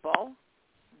people.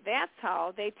 That's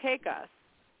how they take us.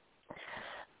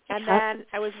 And then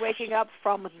I was waking up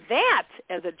from that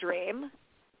as a dream,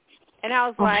 and I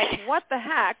was like, what the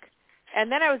heck?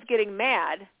 And then I was getting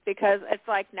mad because it's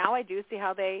like now I do see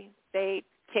how they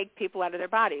take people out of their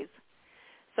bodies.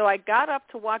 So I got up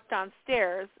to walk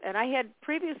downstairs, and I had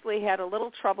previously had a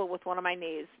little trouble with one of my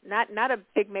knees. Not a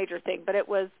big major thing, but it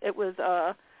was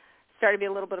starting to be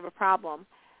a little bit of a problem.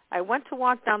 I went to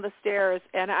walk down the stairs,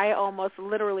 and I almost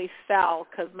literally fell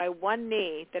because my one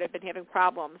knee that had been having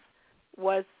problems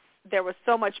there was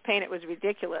so much pain it was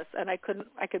ridiculous, and I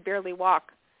could barely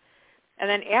walk. And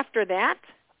then after that,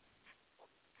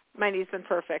 my knee's been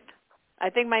perfect. I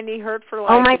think my knee hurt for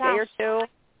like a day or two.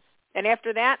 And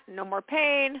after that, no more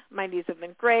pain. My knees have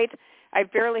been great. I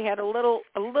barely had a little,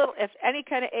 if any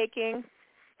kind of aching.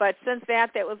 But since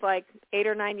that was like 8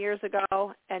 or 9 years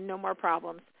ago, and no more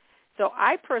problems. So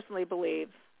I personally believe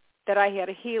that I had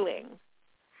a healing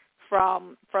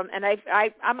from and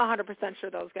I'm 100% sure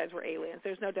those guys were aliens.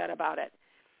 There's no doubt about it.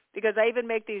 Because I even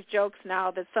make these jokes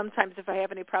now that sometimes if I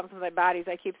have any problems with my bodies,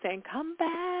 I keep saying, come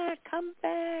back,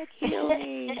 heal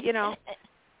me,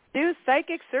 do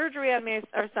psychic surgery on me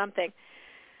or something.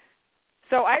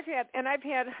 So I've had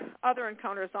other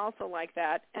encounters also like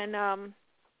that. And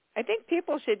I think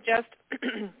people should just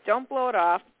don't blow it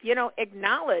off.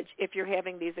 Acknowledge if you're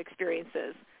having these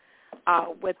experiences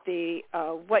with the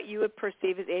what you would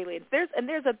perceive as aliens.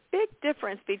 There's a big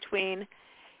difference between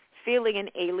feeling an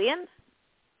alien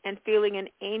and feeling an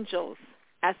angel's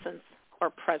essence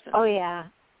or presence. Oh, yeah.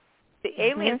 The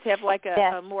aliens have like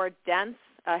a more dense,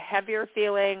 a heavier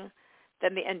feeling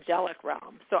than the angelic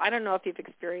realm. So I don't know if you've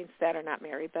experienced that or not,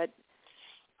 Mary, but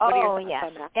what are your thoughts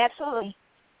on that? Absolutely.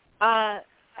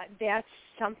 That's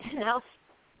something else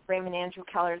Raymond Andrew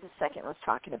Keller II was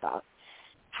talking about,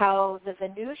 how the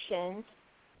Venusians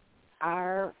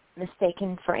are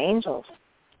mistaken for angels.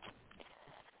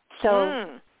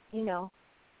 So,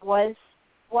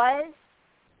 was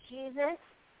Jesus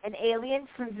an alien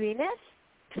from Venus?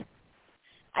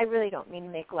 I really don't mean to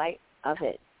make light of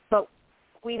it, but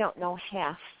we don't know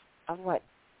half of what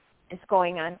is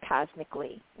going on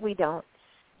cosmically. We don't.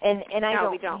 And I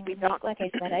don't. Like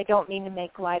I said, I don't mean to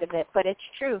make light of it, but it's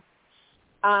true.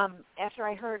 After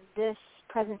I heard this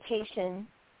presentation,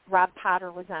 Rob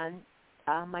Potter was on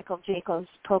Michael Jacob's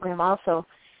program also.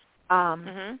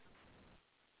 After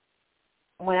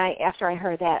I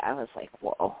heard that, I was like,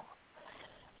 whoa.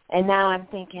 And now I'm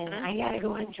thinking, I got to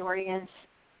go on Jorianne's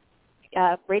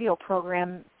radio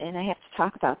program, and I have to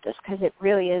talk about this because it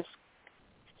really is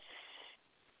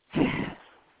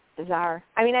bizarre.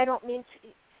 I mean, I don't mean to.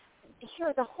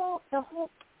 Here, the whole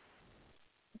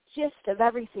gist of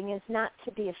everything is not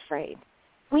to be afraid.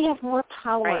 We have more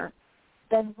power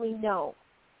than we know,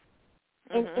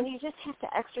 and you just have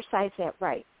to exercise that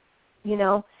right. You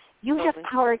have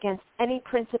power against any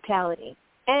principality,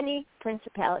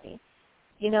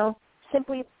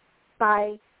 simply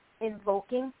by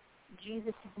invoking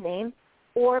Jesus' name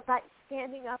or by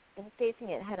standing up and facing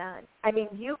it head on. I mean,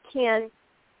 you've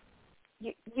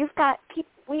got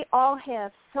people, we all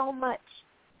have so much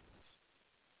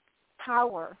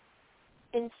power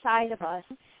inside of us,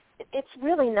 it's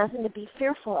really nothing to be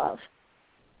fearful of.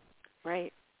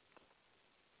 Right.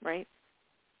 Right.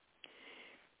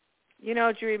 You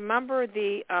know, do you remember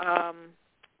the, God,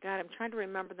 I'm trying to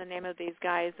remember the name of these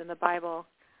guys in the Bible.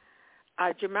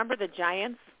 Do you remember the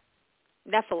giants?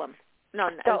 Nephilim. No,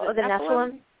 the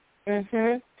Nephilim?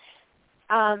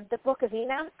 Mm-hmm. The Book of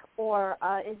Enoch or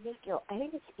Ezekiel. I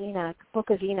think it's Enoch,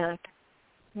 Book of Enoch.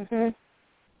 Mm-hmm.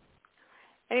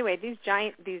 Anyway, these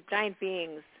giant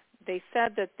beings, they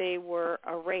said that they were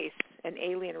a race, an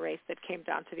alien race that came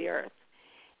down to the earth.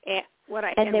 And what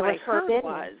I heard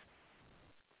was,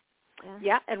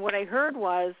 and what I heard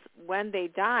was when they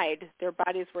died, their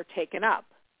bodies were taken up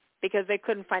because they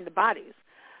couldn't find the bodies.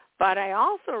 But I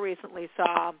also recently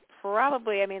saw,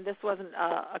 probably, I mean, this wasn't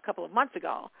a couple of months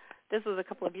ago, this was a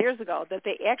couple of years ago, that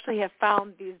they actually have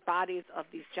found these bodies of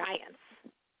these giants.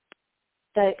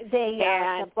 The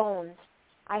bones.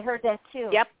 I heard that too.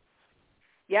 Yep.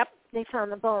 They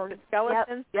found the bones. The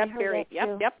skeletons. Buried.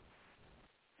 Yep.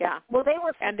 Yeah. Well, they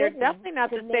were forbidden. And they're definitely not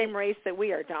the same race that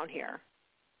we are down here.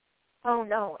 Oh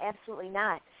no, absolutely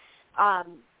not.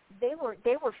 They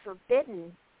were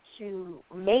forbidden to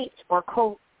mate or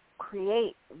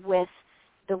co-create with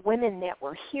the women that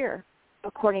were here,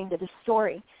 according to the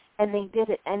story, and they did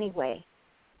it anyway.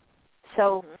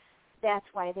 So that's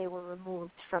why they were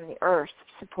removed from the earth,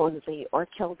 supposedly, or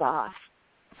killed off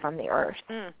from the earth.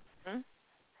 Mm-hmm.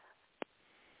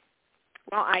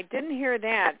 Well, I didn't hear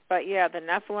that, but yeah, the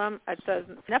Nephilim, it says,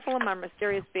 Nephilim are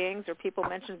mysterious beings, or people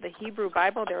mentioned the Hebrew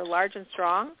Bible. They were large and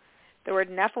strong. The word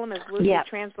Nephilim is loosely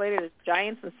translated as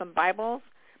giants in some Bibles,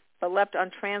 but left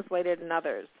untranslated in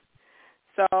others.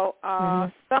 So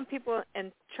some people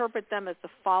interpret them as the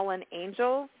fallen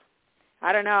angels.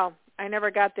 I don't know. I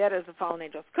never got that as the fallen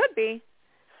angels. Could be,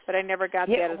 but I never got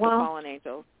that as the fallen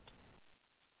angels.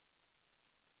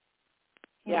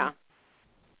 Yeah.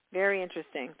 Very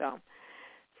interesting, though.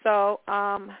 So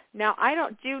now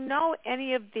do you know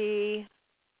any of the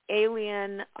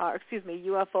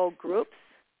UFO groups,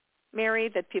 Mary,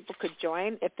 that people could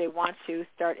join if they want to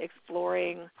start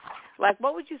exploring? Like,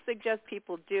 what would you suggest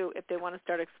people do if they want to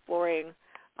start exploring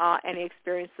any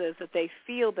experiences that they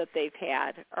feel that they've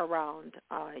had around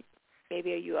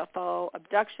maybe a UFO,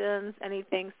 abductions,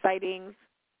 anything, sightings?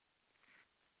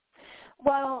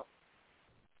 Well,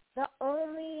 the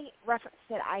only reference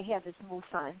that I have is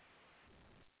MUFON.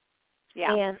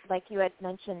 Yeah. And like you had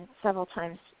mentioned several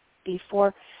times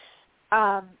before,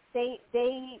 they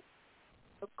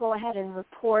go ahead and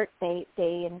report,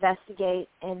 they investigate,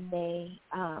 and they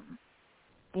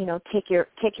take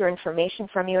your information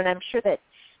from you. And I'm sure that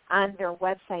on their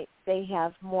website they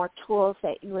have more tools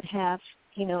that you would have,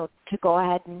 to go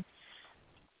ahead and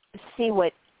see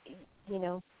what,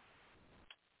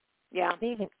 Yeah.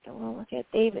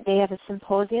 They have a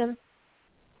symposium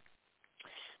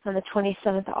on the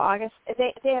 27th of August.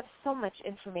 They have so much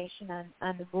information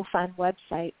on the MUFON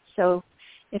website. So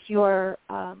if your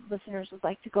listeners would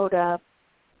like to go to,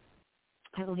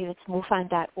 I believe it's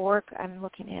MUFON.org. I'm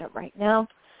looking at it right now.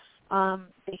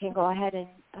 They can go ahead and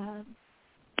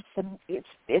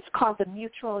it's called the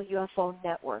Mutual UFO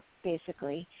Network,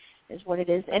 basically, is what it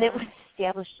is. And it was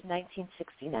established in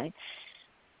 1969,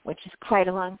 which is quite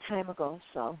a long time ago.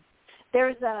 So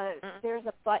there's a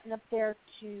button up there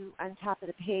on top of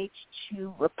the page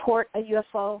to report a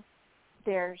UFO.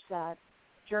 There's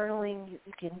journaling. You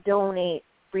can donate,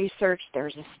 research.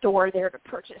 There's a store there to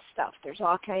purchase stuff. There's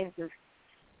all kinds of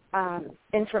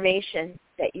information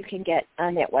that you can get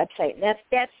on that website. And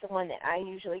that's the one that I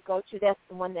usually go to. That's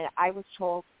the one that I was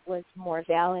told was more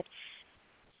valid,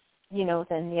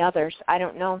 than the others. I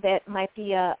don't know. That might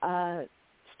be a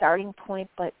starting point,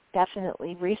 but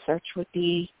definitely research would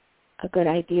be a good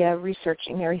idea,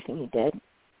 researching everything you did.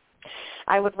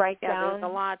 I would write down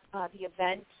the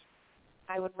event.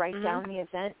 I would write down the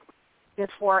event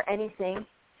before anything.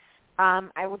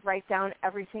 I would write down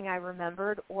everything I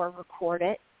remembered or record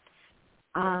it.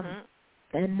 And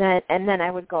then I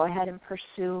would go ahead and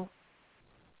pursue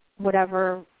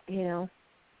whatever,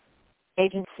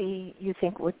 agency you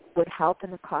think would help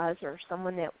in the cause, or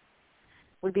someone that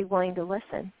would be willing to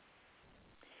listen.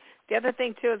 The other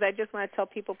thing, too, is I just want to tell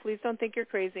people, please don't think you're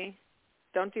crazy.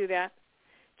 Don't do that.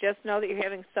 Just know that you're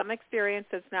having some experience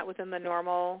that's not within the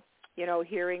normal,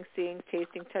 hearing, seeing,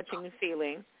 tasting, touching, and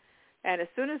feeling. And as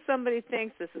soon as somebody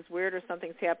thinks this is weird or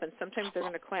something's happened, sometimes they're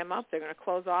going to clam up, they're going to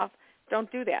close off.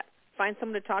 Don't do that. Find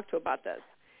someone to talk to about this,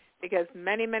 because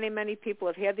many, many, many people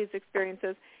have had these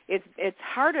experiences. It's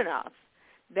hard enough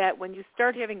that when you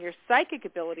start having your psychic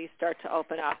abilities start to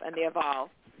open up and they evolve,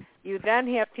 you then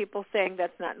have people saying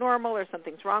that's not normal or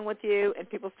something's wrong with you, and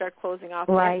people start closing off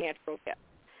their natural gifts.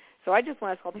 So I just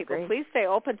want to tell people, please stay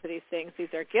open to these things.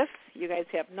 These are gifts. You guys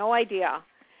have no idea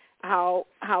how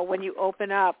when you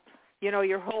open up,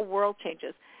 your whole world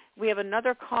changes. We have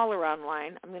another caller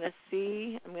online. I'm going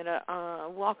to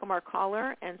welcome our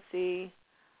caller and see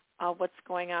what's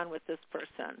going on with this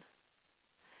person.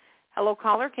 Hello,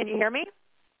 caller. Can you hear me?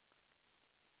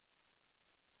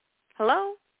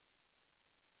 Hello?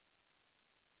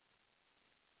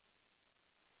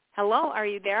 Hello, are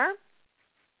you there?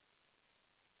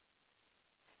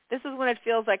 This is when it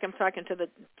feels like I'm talking to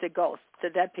ghosts, to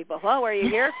dead people. Hello, are you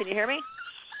here? Can you hear me?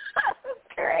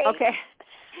 Great. Okay.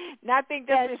 Not being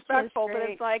disrespectful, but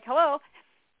it's like, hello.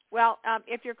 Well,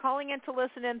 if you're calling in to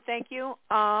listen in, thank you.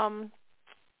 And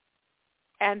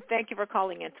thank you for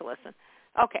calling in to listen.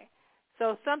 Okay.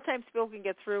 So sometimes people can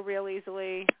get through real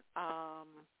easily,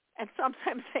 and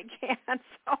sometimes they can't.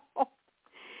 So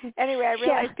anyway, I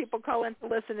realize people call in to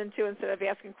listen in too instead of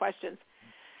asking questions.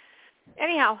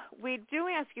 Anyhow, we do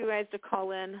ask you guys to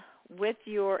call in with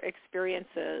your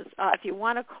experiences. If you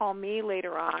want to call me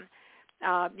later on,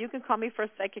 you can call me for a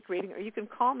psychic reading, or you can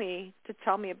call me to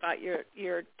tell me about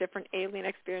your different alien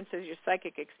experiences, your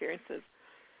psychic experiences.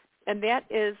 And that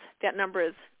number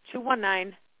is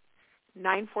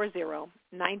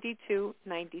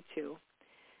 219-940-9292.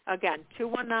 Again,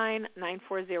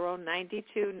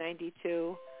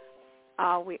 219-940-9292.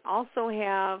 We also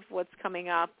have what's coming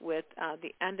up with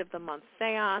the end of the month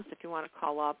seance. If you want to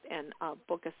call up and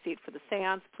book a seat for the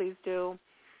seance, please do.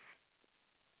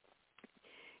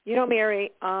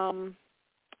 Mary,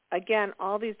 again,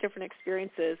 all these different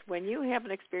experiences, when you have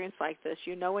an experience like this,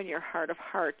 in your heart of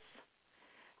hearts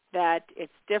that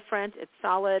it's different, it's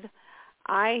solid.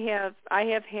 I have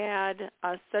had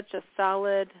such a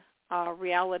solid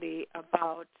reality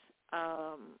about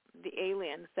the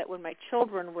aliens that when my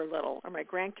children were little, or my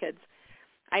grandkids,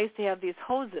 I used to have these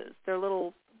hoses. They're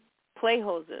little play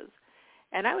hoses.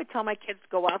 And I would tell my kids to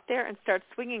go out there and start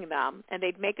swinging them, and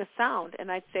they'd make a sound,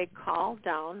 and I'd say, call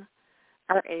down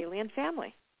our alien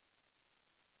family.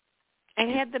 I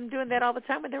had them doing that all the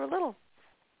time when they were little.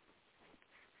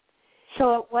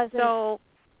 So it wasn't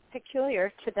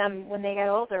peculiar to them when they got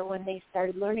older, when they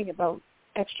started learning about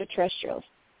extraterrestrials.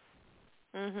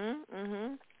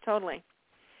 Totally.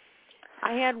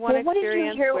 I had one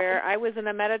experience where I was in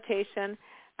a meditation.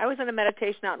 I was in a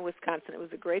meditation out in Wisconsin. It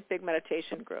was a great big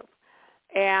meditation group.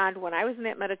 And when I was in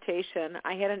that meditation,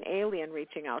 I had an alien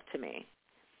reaching out to me.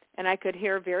 And I could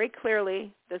hear very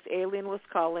clearly this alien was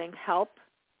calling, help,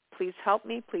 please help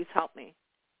me, please help me.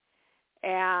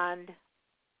 And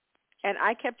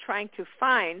I kept trying to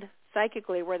find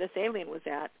psychically where this alien was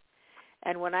at.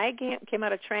 And when I came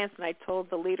out of trance and I told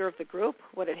the leader of the group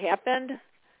what had happened,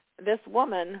 this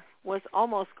woman was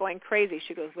almost going crazy.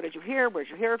 She goes, what did you hear? Where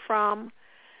did you hear it from?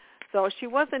 So she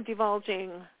wasn't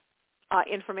divulging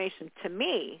information to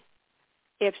me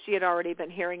if she had already been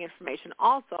hearing information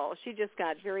also. She just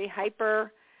got very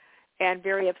hyper and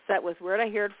very upset with where did I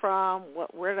hear it from,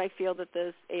 where did I feel that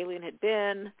this alien had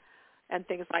been, and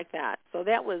things like that. So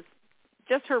that was,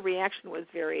 just her reaction was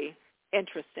very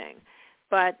interesting.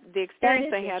 But the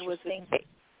experience I had was,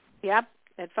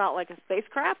 it felt like a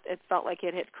spacecraft. It felt like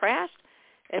it had crashed.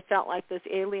 It felt like this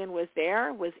alien was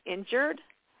there, was injured,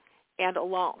 and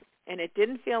alone. And it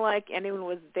didn't feel like anyone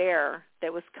was there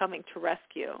that was coming to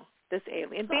rescue this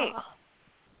alien being.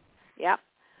 Yep.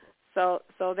 So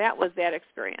that was that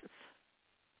experience.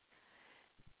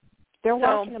 They're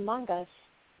walking among us.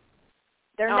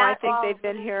 They're not. I think they've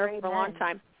been here for a long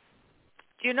time.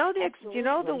 Do you know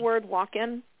the word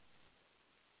walk-in?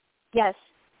 Yes.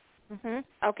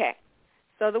 Okay.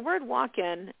 So the word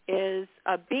walk-in is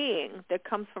a being that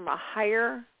comes from a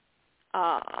higher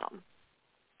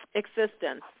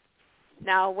existence.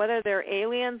 Now, whether they're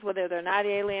aliens, whether they're not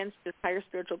aliens, just higher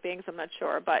spiritual beings, I'm not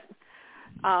sure. But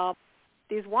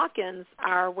these walk-ins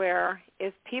are where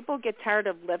if people get tired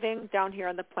of living down here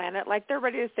on the planet, like they're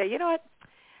ready to say, you know what,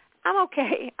 I'm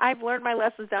okay. I've learned my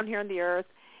lessons down here on the earth.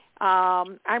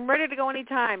 I'm ready to go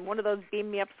anytime. One of those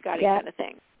beam me up, Scotty kind of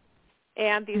things.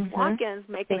 And these walk-ins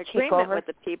make an agreement with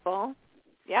the people,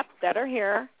 that are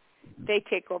here. They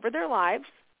take over their lives,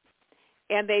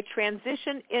 and they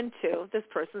transition into this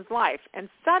person's life. And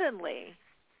suddenly,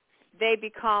 they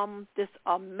become this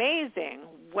amazing,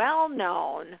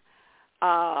 well-known,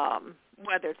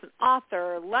 whether it's an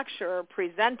author, lecturer,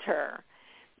 presenter,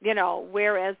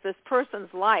 whereas this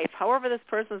person's life, however this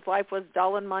person's life was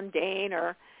dull and mundane,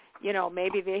 or,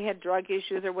 maybe they had drug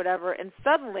issues or whatever, and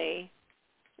suddenly,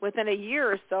 within a year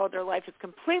or so, their life is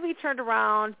completely turned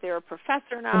around. They're a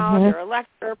professor now. They're a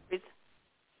lecturer.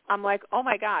 I'm like, oh,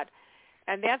 my God.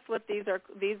 And that's what these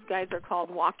guys are called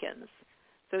walk-ins.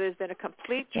 So there's been a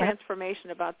complete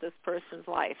transformation about this person's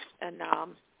life, and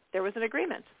there was an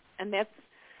agreement, and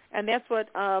that's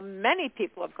what many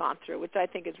people have gone through, which I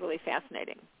think is really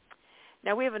fascinating.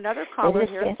 Now we have another caller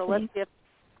here, so let's see if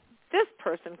this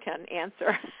person can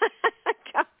answer.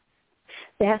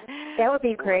 That would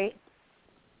be great.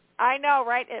 I know,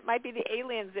 right? It might be the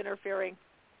aliens interfering.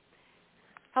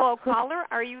 Hello, caller.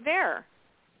 Are you there?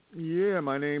 Yeah,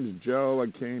 my name's Joe.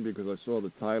 I came because I saw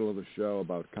the title of the show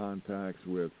about contacts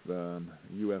with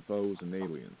UFOs and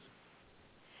aliens.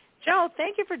 Joe,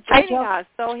 thank you for joining us.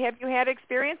 So have you had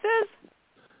experiences?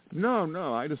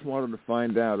 No. I just wanted to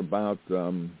find out about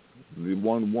the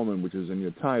one woman, which is in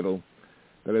your title,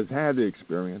 that has had the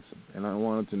experience, and I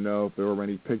wanted to know if there were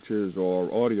any pictures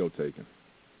or audio taken.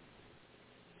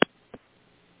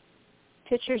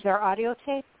 Pictures or audio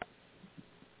tape?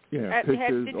 Yeah,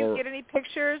 pictures. Did you get any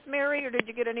pictures, Mary, or did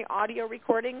you get any audio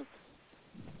recordings?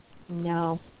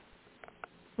 No.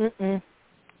 Mm-mm.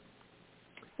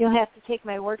 You'll have to take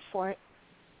my word for it.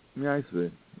 Yeah, I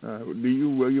see.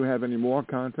 Will you have any more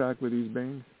contact with these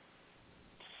beings?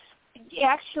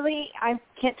 Actually, I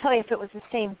can't tell you if it was the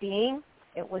same being.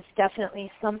 It was definitely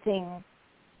something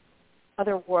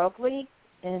otherworldly.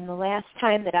 And the last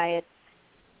time that I had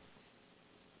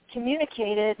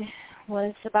communicated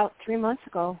was about 3 months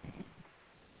ago.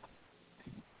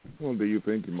 Well, do you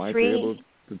think you might be able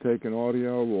to take an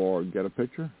audio or get a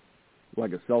picture?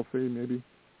 Like a selfie, maybe?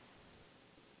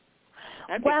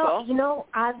 That'd be cool. You know,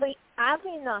 oddly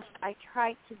enough, I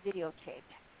tried to videotape.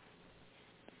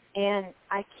 And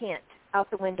I can't out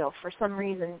the window for some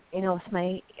reason. You know, with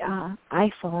my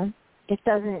iPhone, it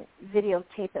doesn't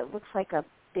videotape. It looks like a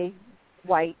big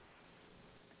white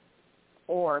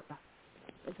orb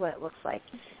is what it looks like.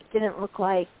 It didn't look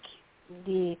like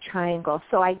the triangle.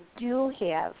 So I do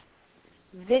have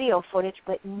video footage,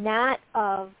 but not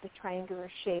of the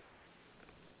triangular-shaped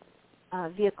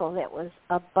vehicle that was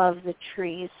above the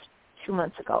trees 2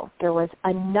 months ago. There was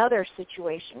another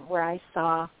situation where I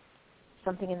saw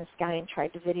something in the sky and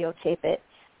tried to videotape it,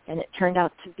 and it turned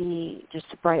out to be just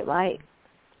a bright light.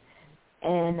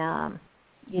 And,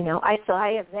 you know, I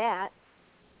have that,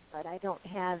 but I don't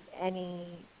have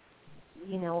any,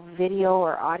 you know, video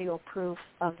or audio proof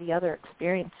of the other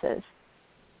experiences.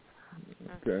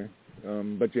 Okay.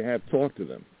 But you have talked to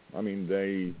them. I mean,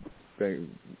 they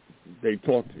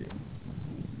talk to you.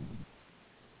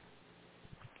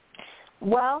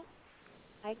 Well,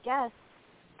 I guess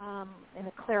in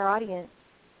a clairaudient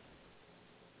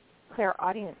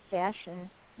fashion.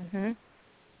 Mm-hmm.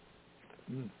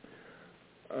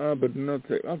 But no.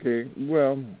 Okay.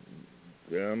 Well,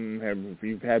 if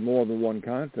you've had more than one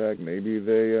contact, maybe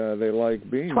they like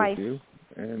being Twice. with you,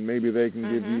 and maybe they can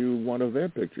give you one of their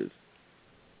pictures.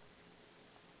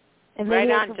 And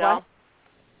right on, Joe.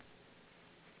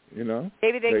 You know,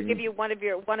 maybe they can give you one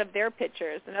of their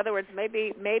pictures. In other words,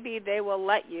 maybe they will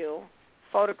let you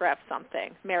photograph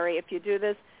something, Mary, if you do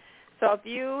this. So if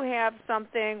you have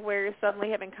something where you're suddenly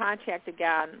having contact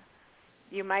again,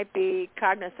 you might be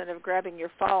cognizant of grabbing your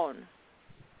phone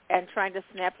and trying to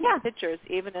snap some pictures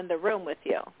even in the room with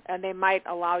you. And they might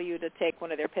allow you to take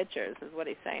one of their pictures, is what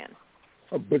he's saying.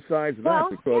 Oh, besides that,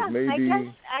 because maybe...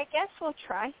 I guess we'll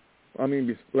try. I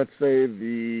mean, let's say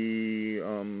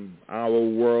our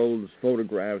world's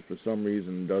photographs for some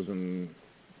reason doesn't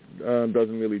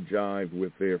really jive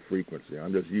with their frequency.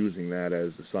 I'm just using that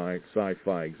as a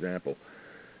sci-fi example.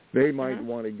 They might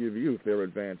want to give you, if they're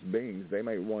advanced beings, they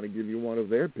might want to give you one of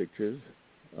their pictures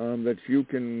that you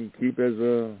can keep as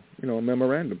a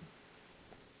memorandum.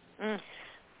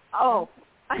 Oh,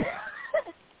 I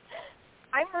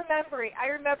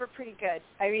remember pretty good.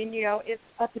 I mean, it's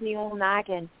up in the old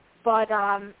noggin. But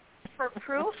for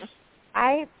proof,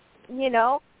 I've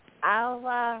never really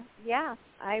thought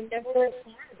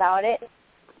about it,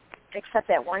 except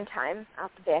that one time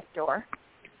out the back door.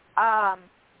 I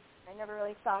never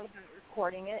really thought about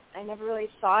recording it. I never really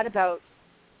thought about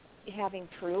having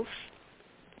proof.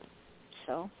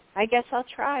 So I guess I'll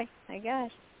try. See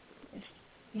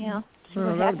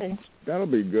what happens. That'll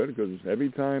be good, because every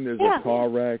time there's a car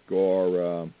wreck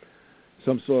or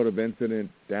some sort of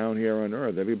incident down here on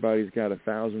Earth, everybody's got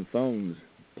 1,000 phones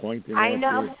pointing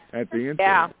at the incident.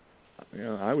 Yeah.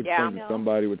 I would think that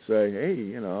somebody would say,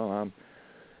 hey,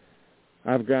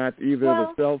 I've got either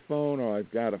the cell phone, or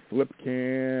I've got a flip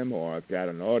cam, or I've got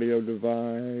an audio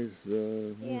device.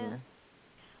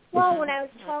 Well, when I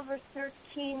was 12 or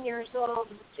 13 years old,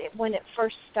 when it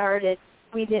first started,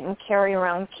 we didn't carry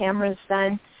around cameras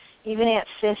then. Even at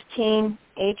 15,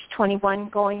 age 21,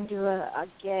 going to a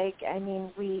gig, I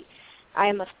mean,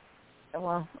 I'm not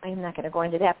going to go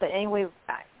into that, but anyway,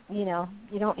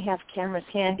 you don't have cameras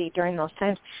handy during those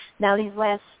times. Now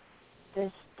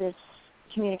this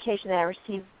communication that I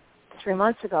received 3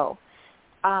 months ago,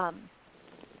 I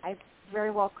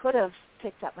very well could have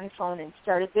picked up my phone and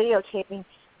started videotaping.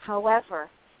 However,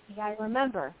 you got to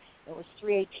remember, it was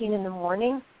 3:18 in the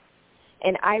morning,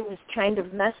 and I was kind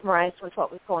of mesmerized with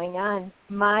what was going on.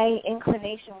 My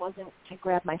inclination wasn't to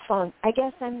grab my phone. I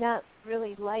guess I'm not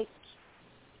really like,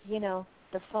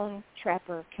 the phone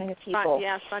trapper kind of people.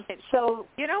 Yeah, spontaneous. So,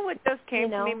 what just came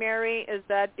to me, Mary, is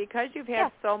that because you've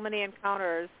had so many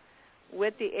encounters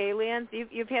with the aliens,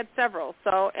 you've had several.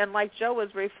 So, and like Joe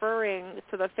was referring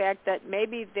to the fact that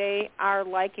maybe they are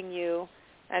liking you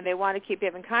and they want to keep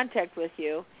having contact with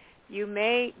you. You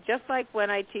may, just like when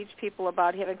I teach people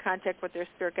about having contact with their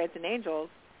spirit guides and angels,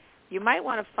 you might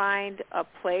want to find a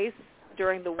place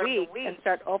during the week and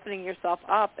start opening yourself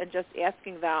up and just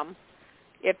asking them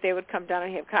if they would come down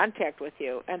and have contact with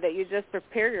you, and that you just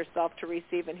prepare yourself to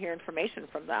receive and hear information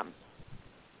from them.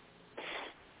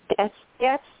 That's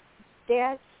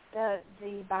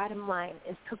the bottom line,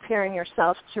 is preparing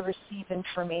yourself to receive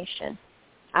information.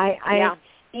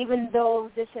 Even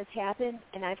though this has happened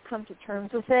and I've come to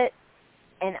terms with it,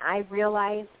 and I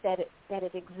realize that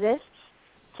it exists,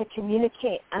 to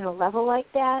communicate on a level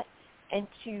like that and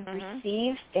to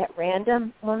receive at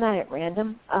random, well, not at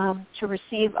random, to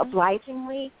receive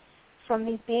obligingly from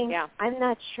these beings, I'm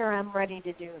not sure I'm ready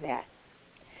to do that.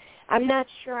 I'm not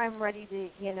sure I'm ready to,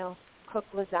 cook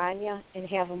lasagna and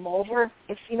have them over,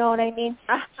 if you know what I mean.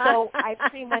 So I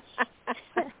pretty much...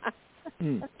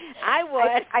 I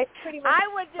would. I pretty much. I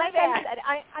would do like that.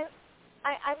 I said,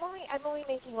 I'm only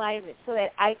making light of it so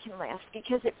that I can laugh,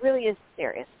 because it really is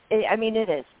serious. It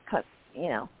is, because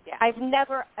I've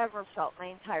never ever felt my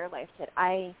entire life that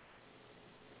I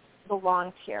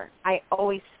belonged here. I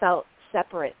always felt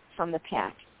separate from the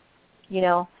pack.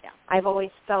 I've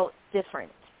always felt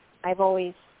different. I've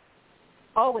always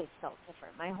felt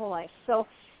different my whole life. So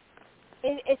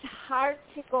it's hard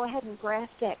to go ahead and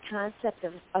grasp that concept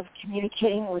of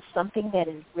communicating with something that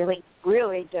is really,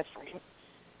 really different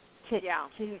to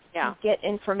get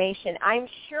information. I'm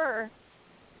sure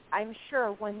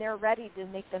when they're ready to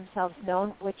make themselves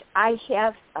known, which I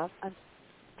have a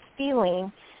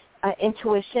feeling,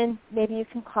 intuition, maybe you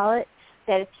can call it,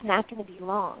 that it's not going to be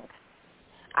long.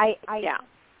 I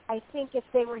think if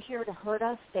they were here to hurt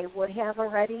us, they would have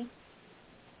already.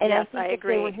 And yes, I think if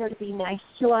they were here to be nice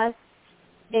to us,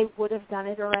 they would have done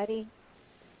it already.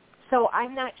 So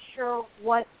I'm not sure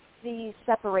what the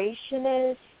separation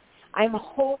is. I'm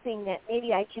hoping that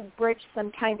maybe I can bridge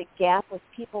some kind of gap with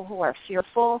people who are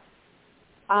fearful.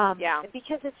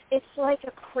 Because it's like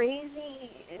a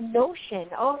crazy notion.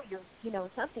 Oh,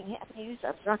 something happened to you,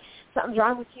 something's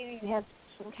wrong with you, you have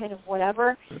some kind of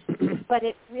whatever. But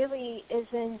it really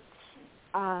isn't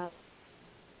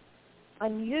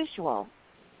unusual.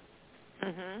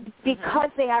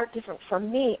 Because they are different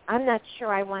from me, I'm not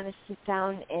sure I want to sit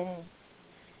down and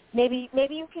maybe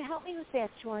you can help me with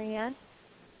that, Jorianne.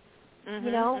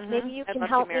 Maybe you can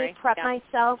help me prep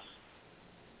myself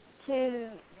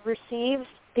to receive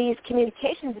these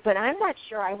communications, but I'm not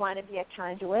sure I want to be a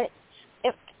conduit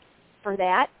for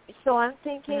that. So I'm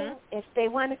thinking if they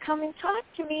want to come and talk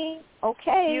to me,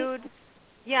 okay. You'd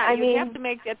have to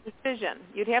make that decision.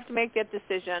 You'd have to make that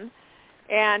decision.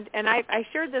 And I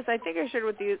shared this. I think I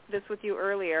shared this with you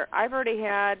earlier. I've already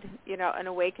had an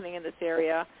awakening in this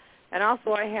area, and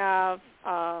also I have.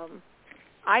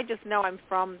 I just know I'm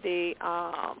from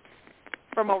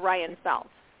Orion's belt.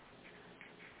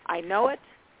 I know it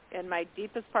in my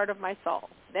deepest part of my soul.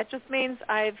 That just means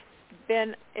I've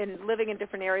been living in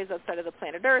different areas outside of the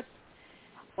planet Earth.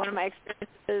 One of my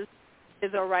experiences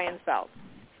is Orion's belt.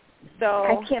 So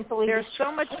I can't believe there's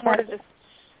so much more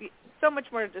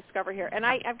to discover here. And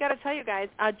I've got to tell you guys,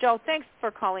 Joe, thanks for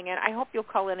calling in. I hope you'll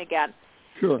call in again.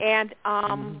 Sure. And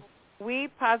we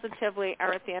positively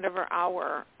are at the end of our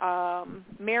hour.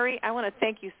 Mary, I want to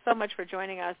thank you so much for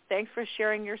joining us. Thanks for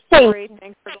sharing your story.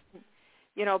 Thanks for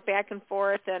back and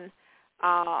forth. And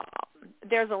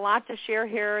there's a lot to share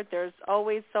here. There's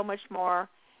always so much more.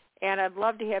 And I'd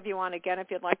love to have you on again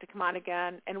if you'd like to come on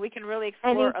again. And we can really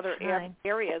explore other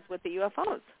areas with the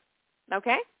UFOs.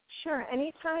 Okay? Sure,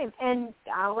 anytime. And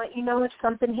I'll let you know if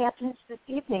something happens this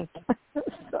evening.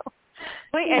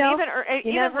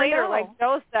 Even later, like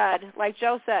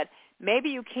Joe said, maybe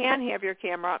you can have your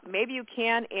camera. Maybe you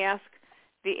can ask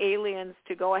the aliens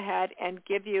to go ahead and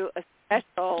give you a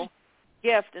special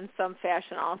gift in some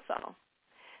fashion also.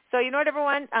 So you know what,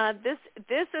 everyone? This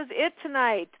is it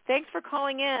tonight. Thanks for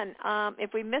calling in.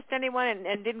 If we missed anyone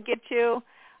and didn't get to,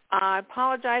 I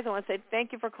apologize. I want to say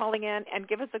thank you for calling in, and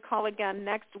give us a call again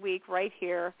next week right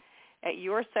here at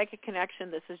Your Psychic Connection.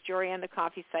 This is Jorianne, the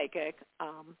Coffee Psychic.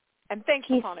 And thanks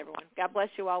for calling, everyone. God bless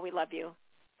you all. We love you.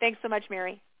 Thanks so much,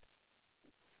 Mary.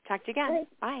 Talk to you again.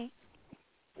 Bye.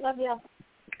 Love you. All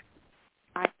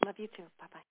right. Love you too. Bye-bye.